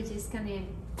 Sometimes you just kind of,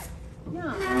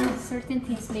 yeah, certain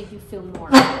things make you feel more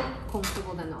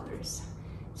comfortable than others.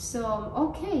 So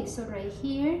okay, so right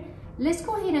here, let's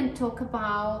go ahead and talk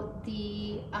about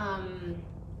the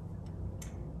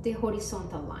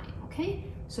horizontal line. Okay,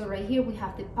 so right here we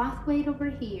have the pathway over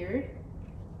here,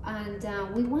 and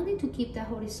we wanted to keep the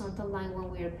horizontal line when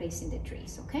we are placing the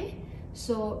trees. Okay,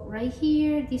 so right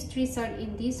here these trees are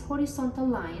in this horizontal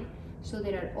line, so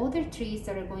there are other trees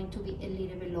that are going to be a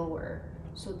little bit lower.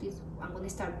 So this, I'm going to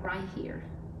start right here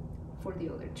for the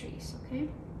other trees, okay?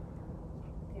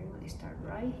 They're going to start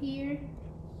right here.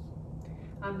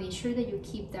 And make sure that you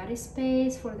keep that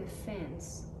space for the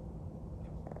fence.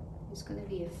 It's going to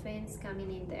be a fence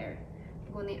coming in there.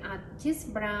 I'm going to add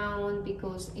just brown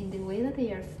because in the way that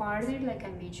they are farther, like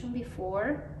I mentioned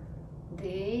before,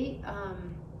 they are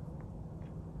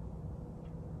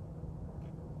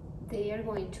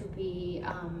going to be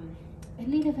a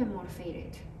little bit more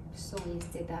faded. So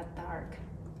instead that dark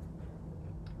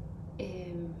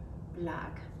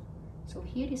black. So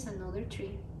here is another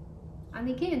tree, and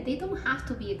again they don't have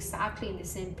to be exactly in the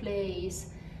same place,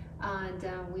 and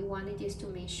we wanted just to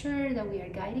make sure that we are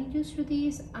guiding you through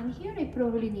this. And here I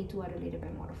probably need to add a little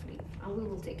bit more of leaf, and we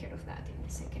will take care of that in a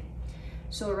second.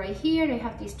 So right here, I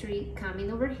have this tree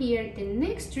coming over here. The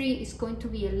next tree is going to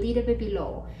be a little bit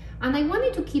below. And I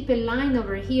wanted to keep a line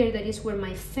over here. That is where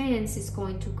my fence is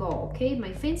going to go, okay?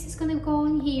 My fence is gonna go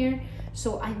in here.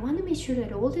 So I wanna make sure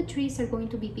that all the trees are going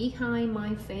to be behind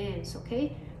my fence,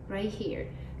 okay? Right here.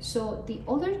 So the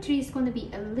other tree is gonna be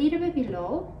a little bit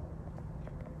below.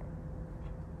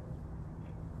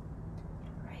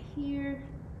 Right here.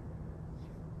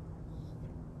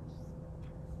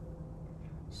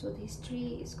 So this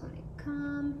tree is gonna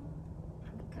come,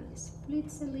 and it kind of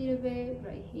splits a little bit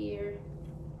right here.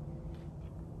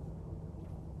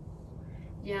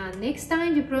 Yeah, next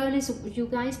time you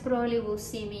guys probably will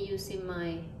see me using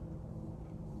my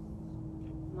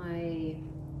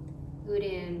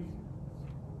wooden,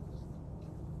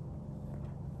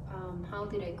 how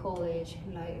did I call it?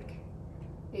 Like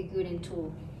a wooden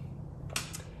tool.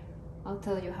 I'll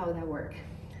tell you how that works.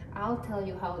 I'll tell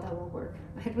you how that will work.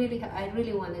 I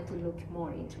really wanted to look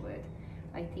more into it.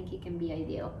 I think it can be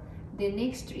ideal. The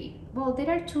next tree, well, there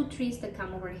are two trees that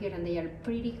come over here and they are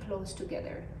pretty close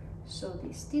together. So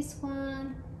this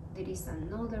one, there is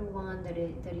another one that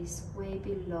is way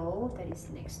below, that is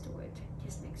next to it,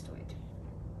 just next to it.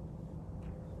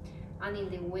 And in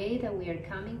the way that we are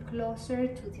coming closer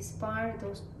to this part,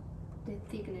 the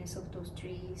thickness of those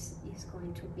trees is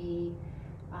going to be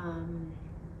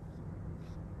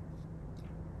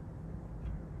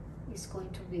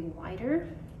wider.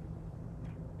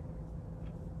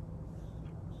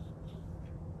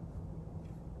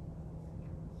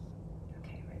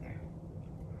 Okay, right there.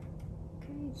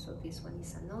 Okay, so this one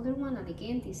is another one, and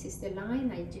again, this is the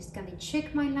line. I just gonna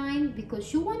check my line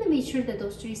because you want to make sure that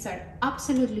those trees are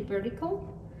absolutely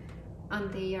vertical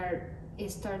and they are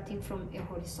starting from a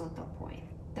horizontal point.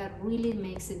 That really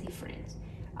makes a difference.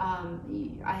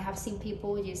 I have seen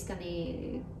people just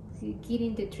gonna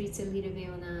getting the trees a little bit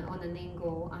on an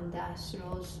angle, and that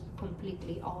throws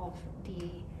completely off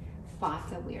the path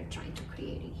that we are trying to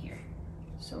create in here.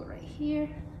 So right here,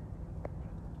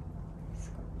 it's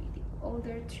gonna be the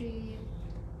older tree,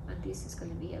 and this is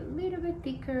gonna be a little bit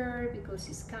thicker because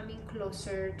it's coming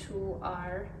closer to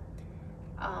our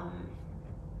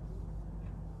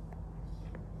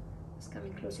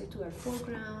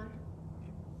foreground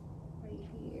right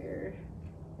here.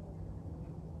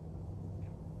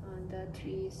 And that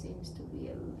tree seems to be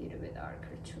a little bit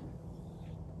darker too.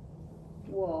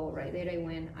 Whoa, right there I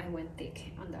went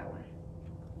thick on that one.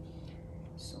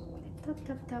 So I'm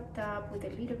gonna tap with a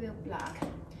little bit of black.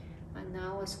 And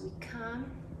now as we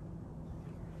come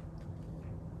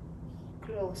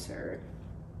closer,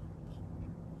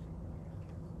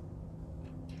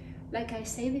 like I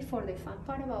said before, the fun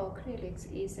part about acrylics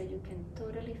is that you can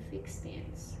totally fix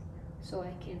things. So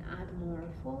I can add more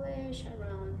foliage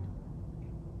around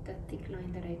that thick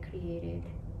line that I created.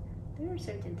 There are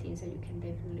certain things that you can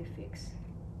definitely fix.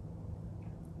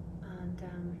 And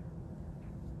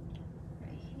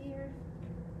right here,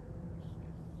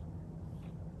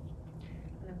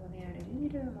 I'm going to add a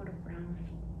little more of brown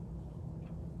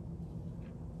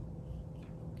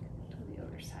to the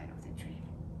other side of the tree.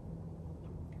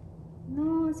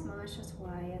 Not as much as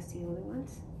white as the other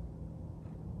ones.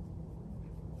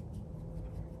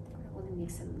 I want to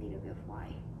mix a little bit of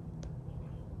white.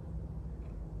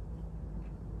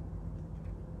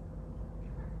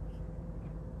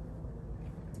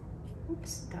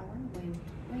 Oops, that one went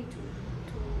way too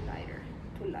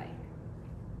light.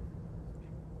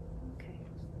 Okay.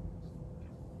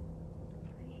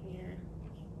 Right here.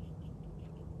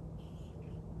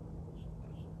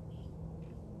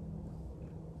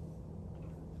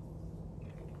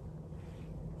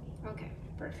 Okay,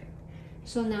 perfect.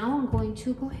 So now I'm going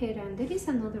to go ahead, and there is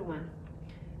another one.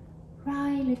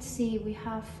 Right, let's see, we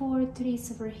have 4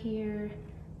 trees over here.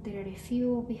 There are a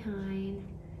few behind.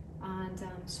 And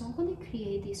so I'm going to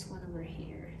create this one over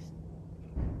here.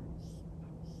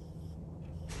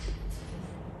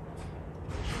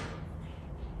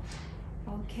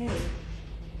 Okay,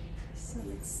 so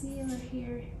let's see over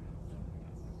here.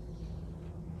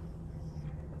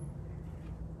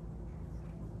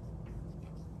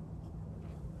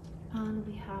 And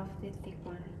we have the thick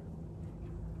one.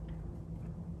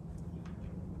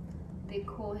 The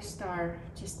co-star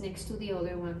just next to the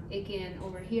other one. Again,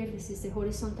 over here, this is the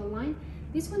horizontal line.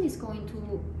 This one is going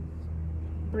to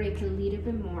break a little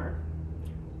bit more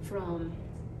from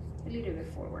a little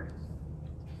bit forward.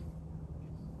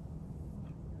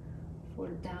 For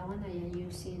that one, I am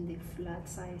using the flat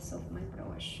size of my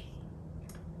brush.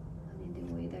 And in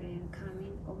the way that I am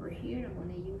coming over here, I'm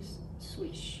going to use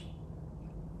swish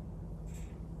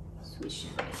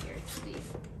right here to the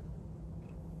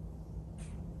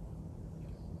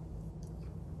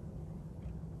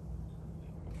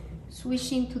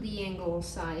switching to the angle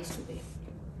size,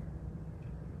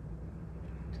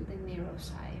 to the narrow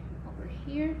side over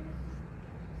here.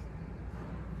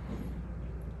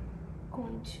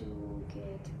 Going to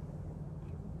get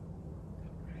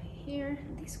right here.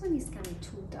 This one is kind of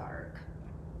too dark.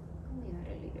 I'm gonna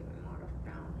add a little bit more of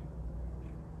brown.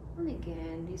 And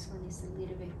again, this one is a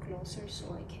little bit closer, so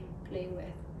I can play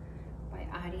with by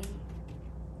adding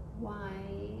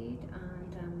white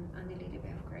and a little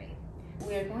bit of gray.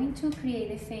 We are going to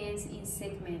create a fence in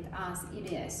segment as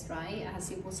it is, right?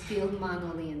 As it was built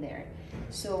manually in there.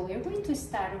 So we're going to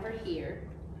start over here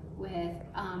with,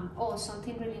 oh,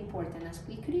 something really important. As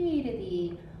we created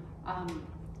the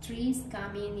trees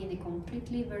coming in a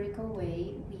completely vertical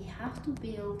way, we have to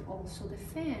build also the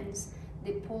fence,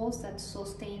 the poles that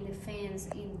sustain the fence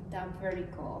in that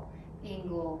vertical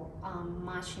angle,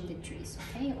 matching the trees,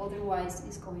 okay? Otherwise,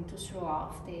 it's going to throw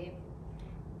off the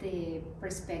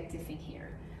perspective in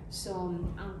here. So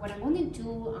what I'm going to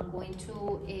do, I'm going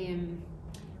to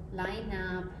line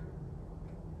up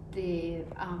the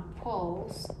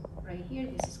poles right here.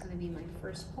 This is going to be my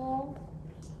first pole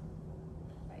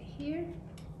right here.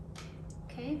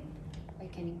 Okay, I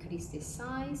can increase the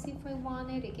size if I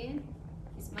want it. Again,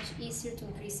 it's much easier to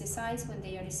increase the size when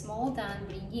they are small than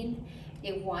bringing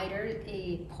a wider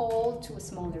pole to a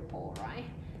smaller pole, right?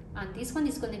 And this one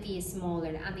is going to be smaller,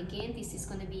 and again this is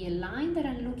going to be a line that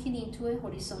I'm looking into, a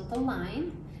horizontal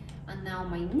line. And now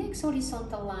my next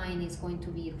horizontal line is going to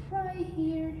be right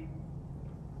here,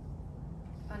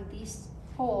 and this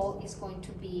pole is going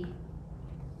to be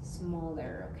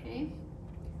smaller, okay,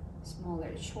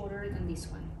 smaller, shorter than this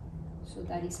one. So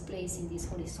that is placed in this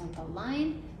horizontal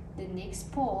line. The next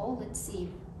pole, let's see,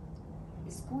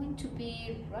 is going to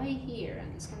be right here,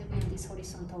 and it's going to be in this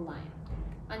horizontal line.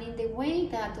 And in the way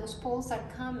that those poles are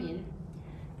coming,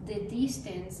 the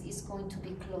distance is going to be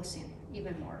closing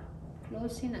even more.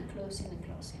 Closing and closing and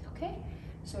closing, okay?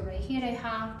 So right here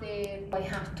I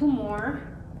have two more.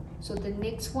 So the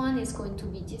next one is going to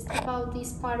be just about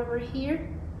this part over here,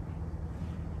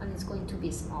 and it's going to be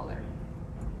smaller.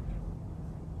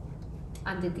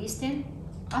 And the distance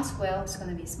as well is going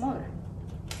to be smaller.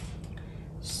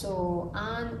 So,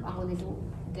 and I'm going to do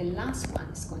the last one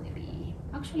is going to be,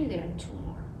 actually there are two more.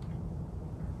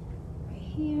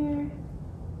 Here,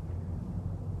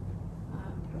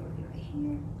 probably right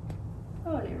here,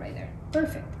 probably right there.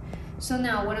 Perfect. So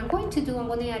now what I'm going to do, I'm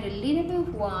going to add a little bit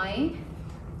of white,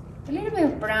 a little bit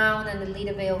of brown, and a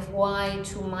little bit of white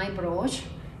to my brush,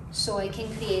 so I can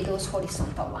create those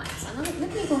horizontal lines. And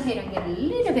let me go ahead and get a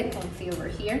little bit comfy over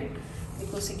here,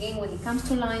 because again, when it comes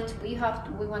to lines, we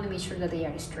want to make sure that they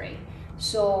are straight.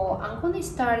 So I'm going to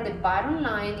start, the bottom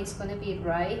line is going to be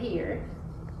right here,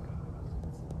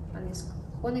 and it's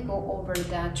going to go over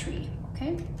that tree,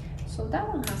 okay? So that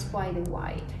one has quite a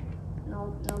white,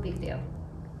 no big deal.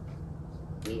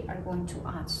 We are going to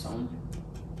add some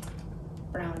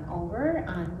brown over,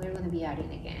 and we're going to be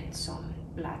adding again some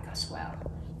black as well.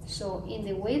 So in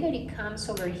the way that it comes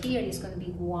over here, it's going to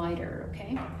be wider,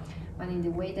 okay? And in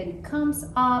the way that it comes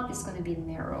up, it's going to be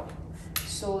narrow.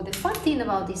 So the fun thing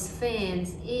about this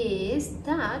fence is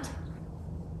that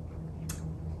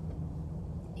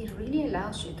it really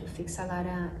allows you to fix a lot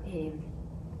of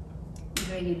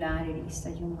irregularities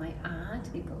that you might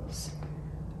add, because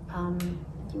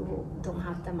you don't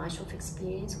have that much of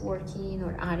experience working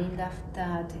or adding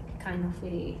that kind of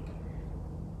a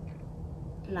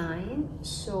line.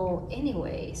 So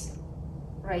anyways,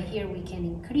 right here we can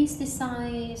increase the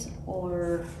size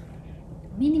or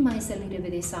minimize a little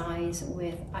bit the size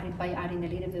by adding a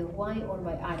little bit of white or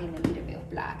by adding a little bit of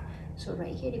black. So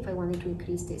right here, if I wanted to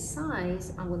increase the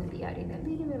size, I'm going to be adding a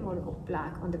little bit more of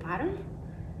black on the bottom.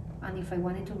 And if I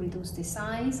wanted to reduce the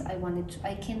size, I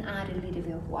can add a little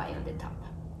bit of white on the top.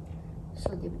 So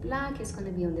the black is going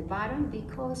to be on the bottom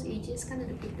because it just kind of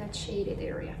depicts that shaded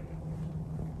area.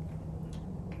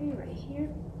 Okay, right here.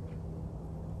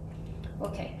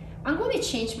 Okay, I'm going to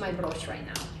change my brush right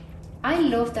now. I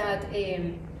love that.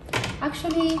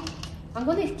 Actually, I'm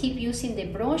going to keep using the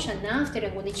brush, and after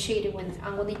I'm going to shade it when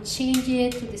I'm going to change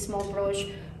it to the small brush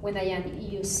when I am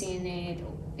using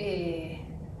it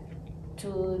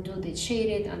to do the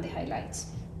shaded and the highlights.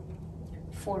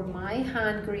 For my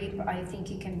hand grip, I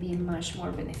think it can be much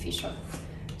more beneficial,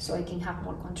 so I can have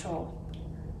more control.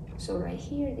 So right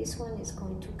here, this one is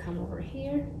going to come over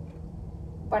here.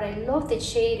 But I love the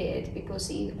shaded because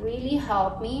it really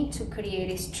helped me to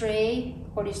create a straight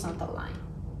horizontal line.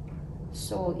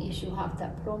 So if you have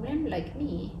that problem like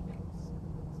me,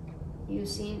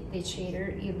 using the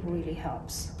shader, it really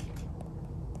helps.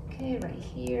 Okay, right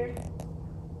here.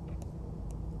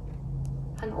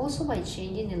 And also by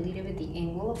changing a little bit the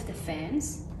angle of the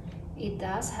fence, it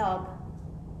does help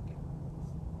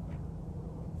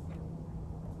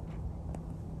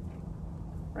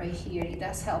right here. It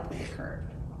does help with the curve,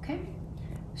 okay?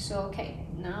 So, okay,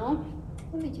 now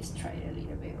let me just try a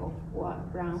little bit of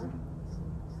brown.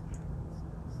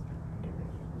 A little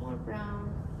bit more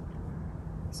brown.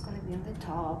 It's gonna be on the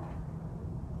top.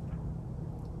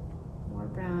 More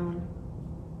brown.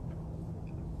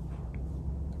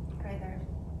 Right there,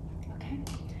 okay?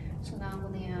 So now I'm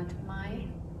gonna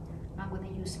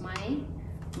use my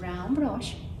round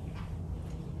brush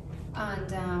and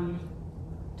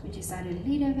to just add a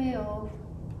little bit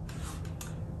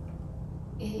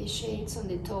of shades on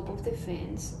the top of the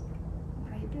fence.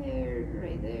 Right there,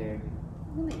 right there.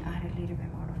 I'm gonna add a little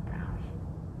bit more of brown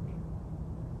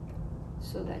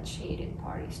so that shaded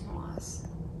part is not as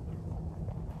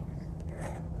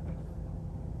right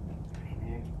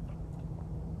there.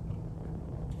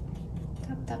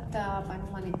 Tap, tap, tap. I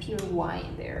don't want a pure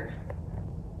white there.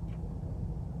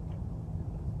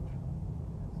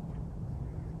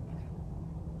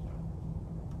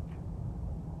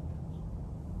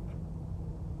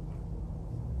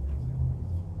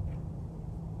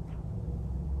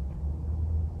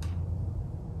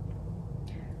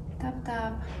 Tap,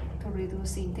 tap to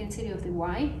reduce the intensity of the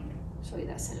white so it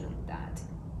doesn't look that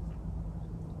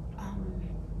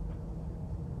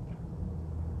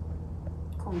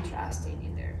contrasting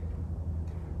in there.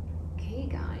 Okay,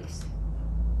 guys.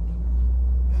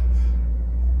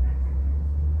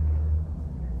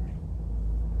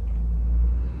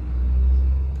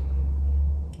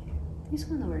 This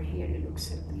one over here, it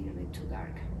looks a little bit too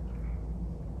dark.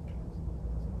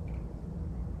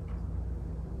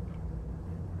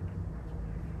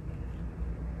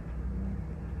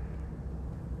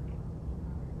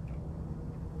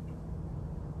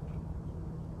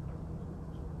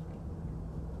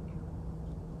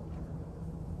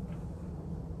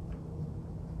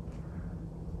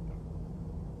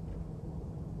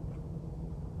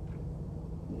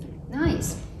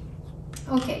 Nice.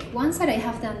 Okay, once that I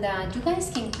have done that, you guys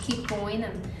can keep going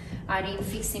and adding,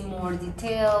 fixing more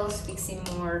details, fixing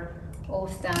more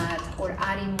of that, or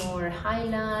adding more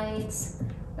highlights.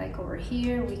 Like over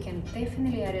here, we can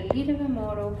definitely add a little bit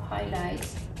more of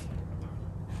highlights.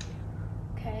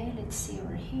 Okay, let's see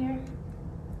over here.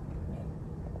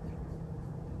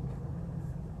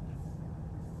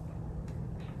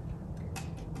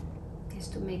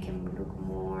 Just to make him look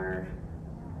more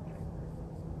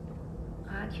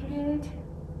accurate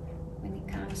when it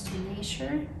comes to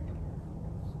nature.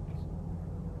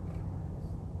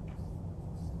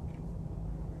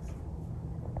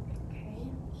 Okay,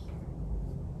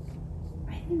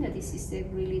 I think that this is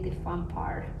really the fun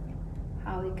part,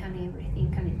 how it can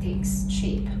everything kind of takes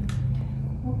shape.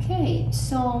 Okay,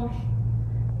 so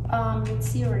let's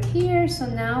see over here. So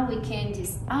now we can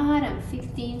just add and fix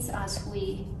things as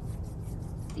we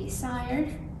desire.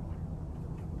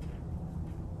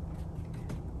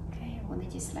 I'm gonna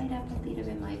just light up a little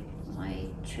bit my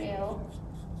trail.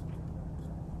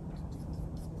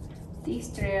 This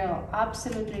trail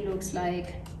absolutely looks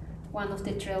like one of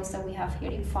the trails that we have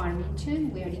here in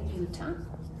Farmington. We are in Utah,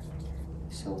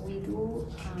 so we do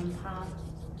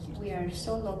we are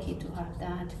so lucky to have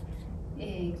that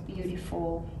a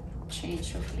beautiful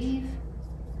change of leaf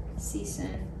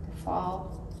season,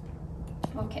 fall.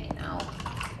 Okay, now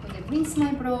I'm gonna rinse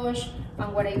my brush,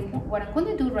 and what I'm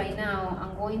gonna do right now,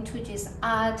 I'm going to just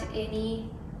add any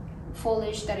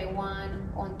foliage that I want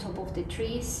on top of the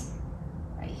trees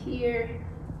right here.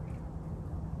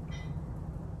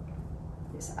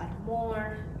 Just add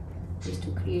more, just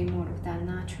to create more of that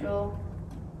natural,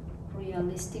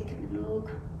 realistic look.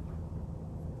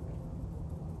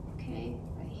 Okay,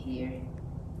 right here.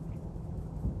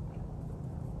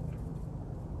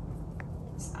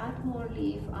 Add more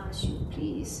leaf as you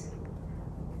please,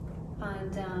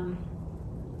 and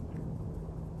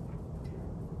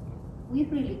we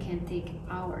really can take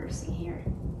hours in here,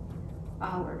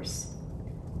 hours.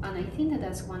 And I think that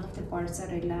that's one of the parts that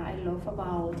I love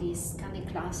about these kind of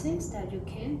classes, that you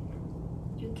can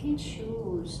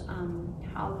choose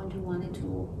how long you wanted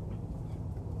to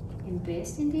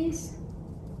invest in this.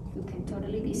 You can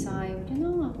totally decide, you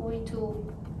know, I'm going to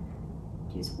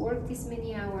just work this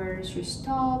many hours, you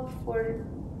stop for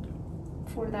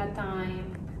that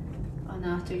time, and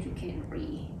after you can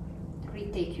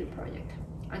retake your project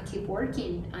and keep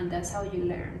working, and that's how you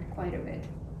learn quite a bit.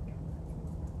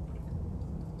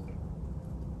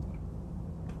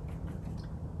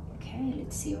 Okay,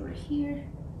 let's see over here.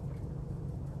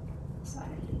 Let's add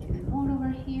a little bit more over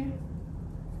here.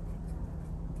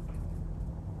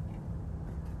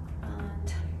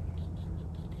 And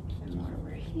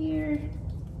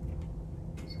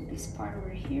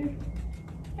here.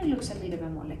 It looks a little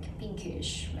bit more like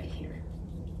pinkish right here.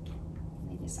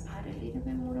 Let me just add a little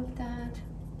bit more of that.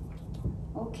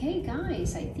 Okay,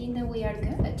 guys, I think that we are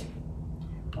good.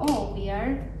 Oh, we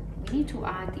need to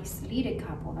add this little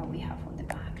couple that we have on the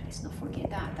back. Let's not forget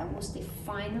that. That was the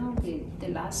final, the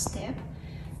last step.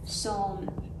 So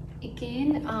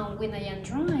again, when I am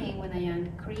drawing, when I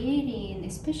am creating,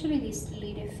 especially these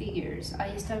little figures,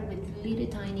 I start with little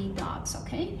tiny dots,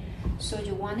 okay? So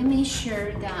you want to make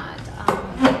sure that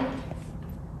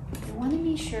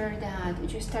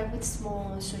you start with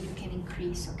small so you can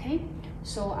increase, okay?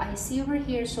 So I see over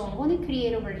here, so I'm going to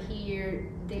create over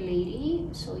here the lady.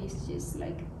 So it's just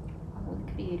like, I'm going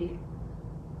to create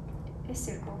a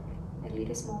circle, a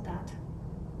little small dot.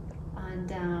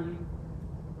 And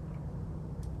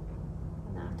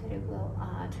after it will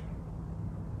add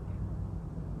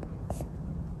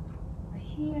right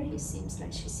here. She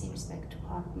seems like to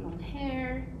have blonde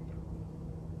hair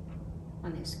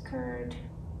on a skirt.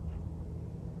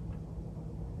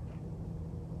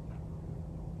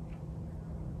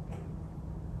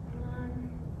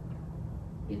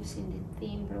 Using the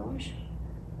thin brush,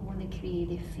 I want to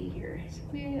create a figure. So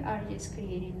we are just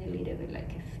creating a little bit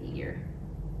like a figure.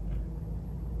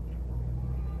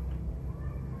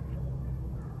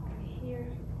 Right here.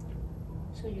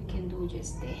 So you can do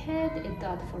just the head, a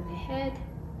dot for the head,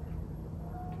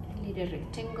 a little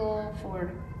rectangle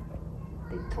for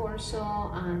the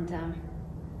torso, and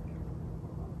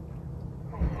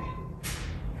right there.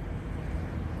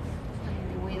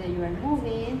 And the way that you are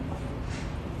moving.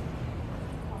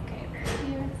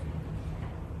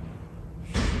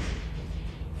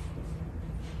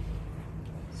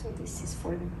 So this is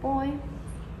for the boy.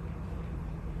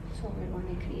 So we're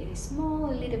going to create a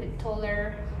small, a little bit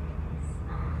taller.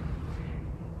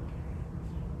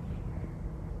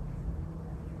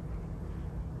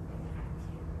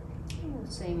 I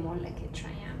would say more like a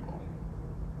triangle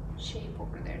shape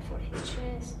over there for his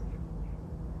chest.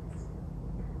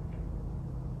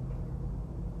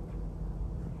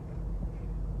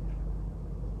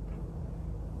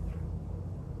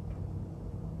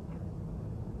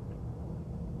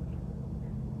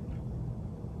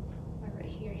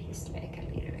 His leg a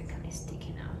little bit kind of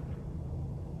sticking out.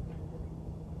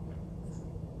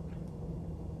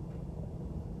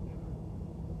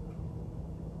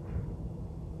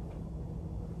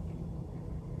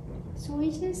 So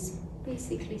it's just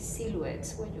basically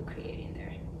silhouettes what you're creating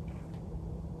there.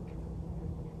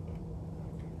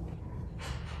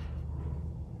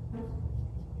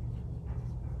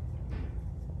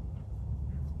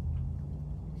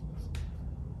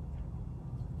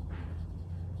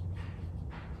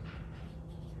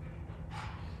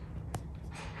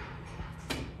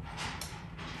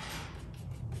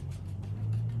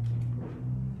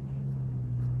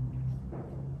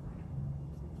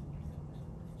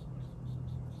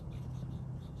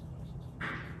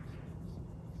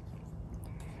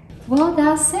 Well,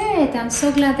 that's it. I'm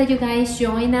so glad that you guys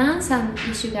joined us, and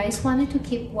if you guys wanted to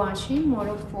keep watching more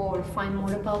of or find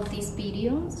more about these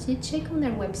videos, you check on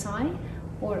their website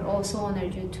or also on our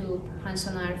YouTube, Hands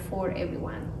on Art for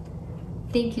Everyone.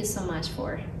 Thank you so much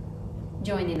for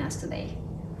joining us today.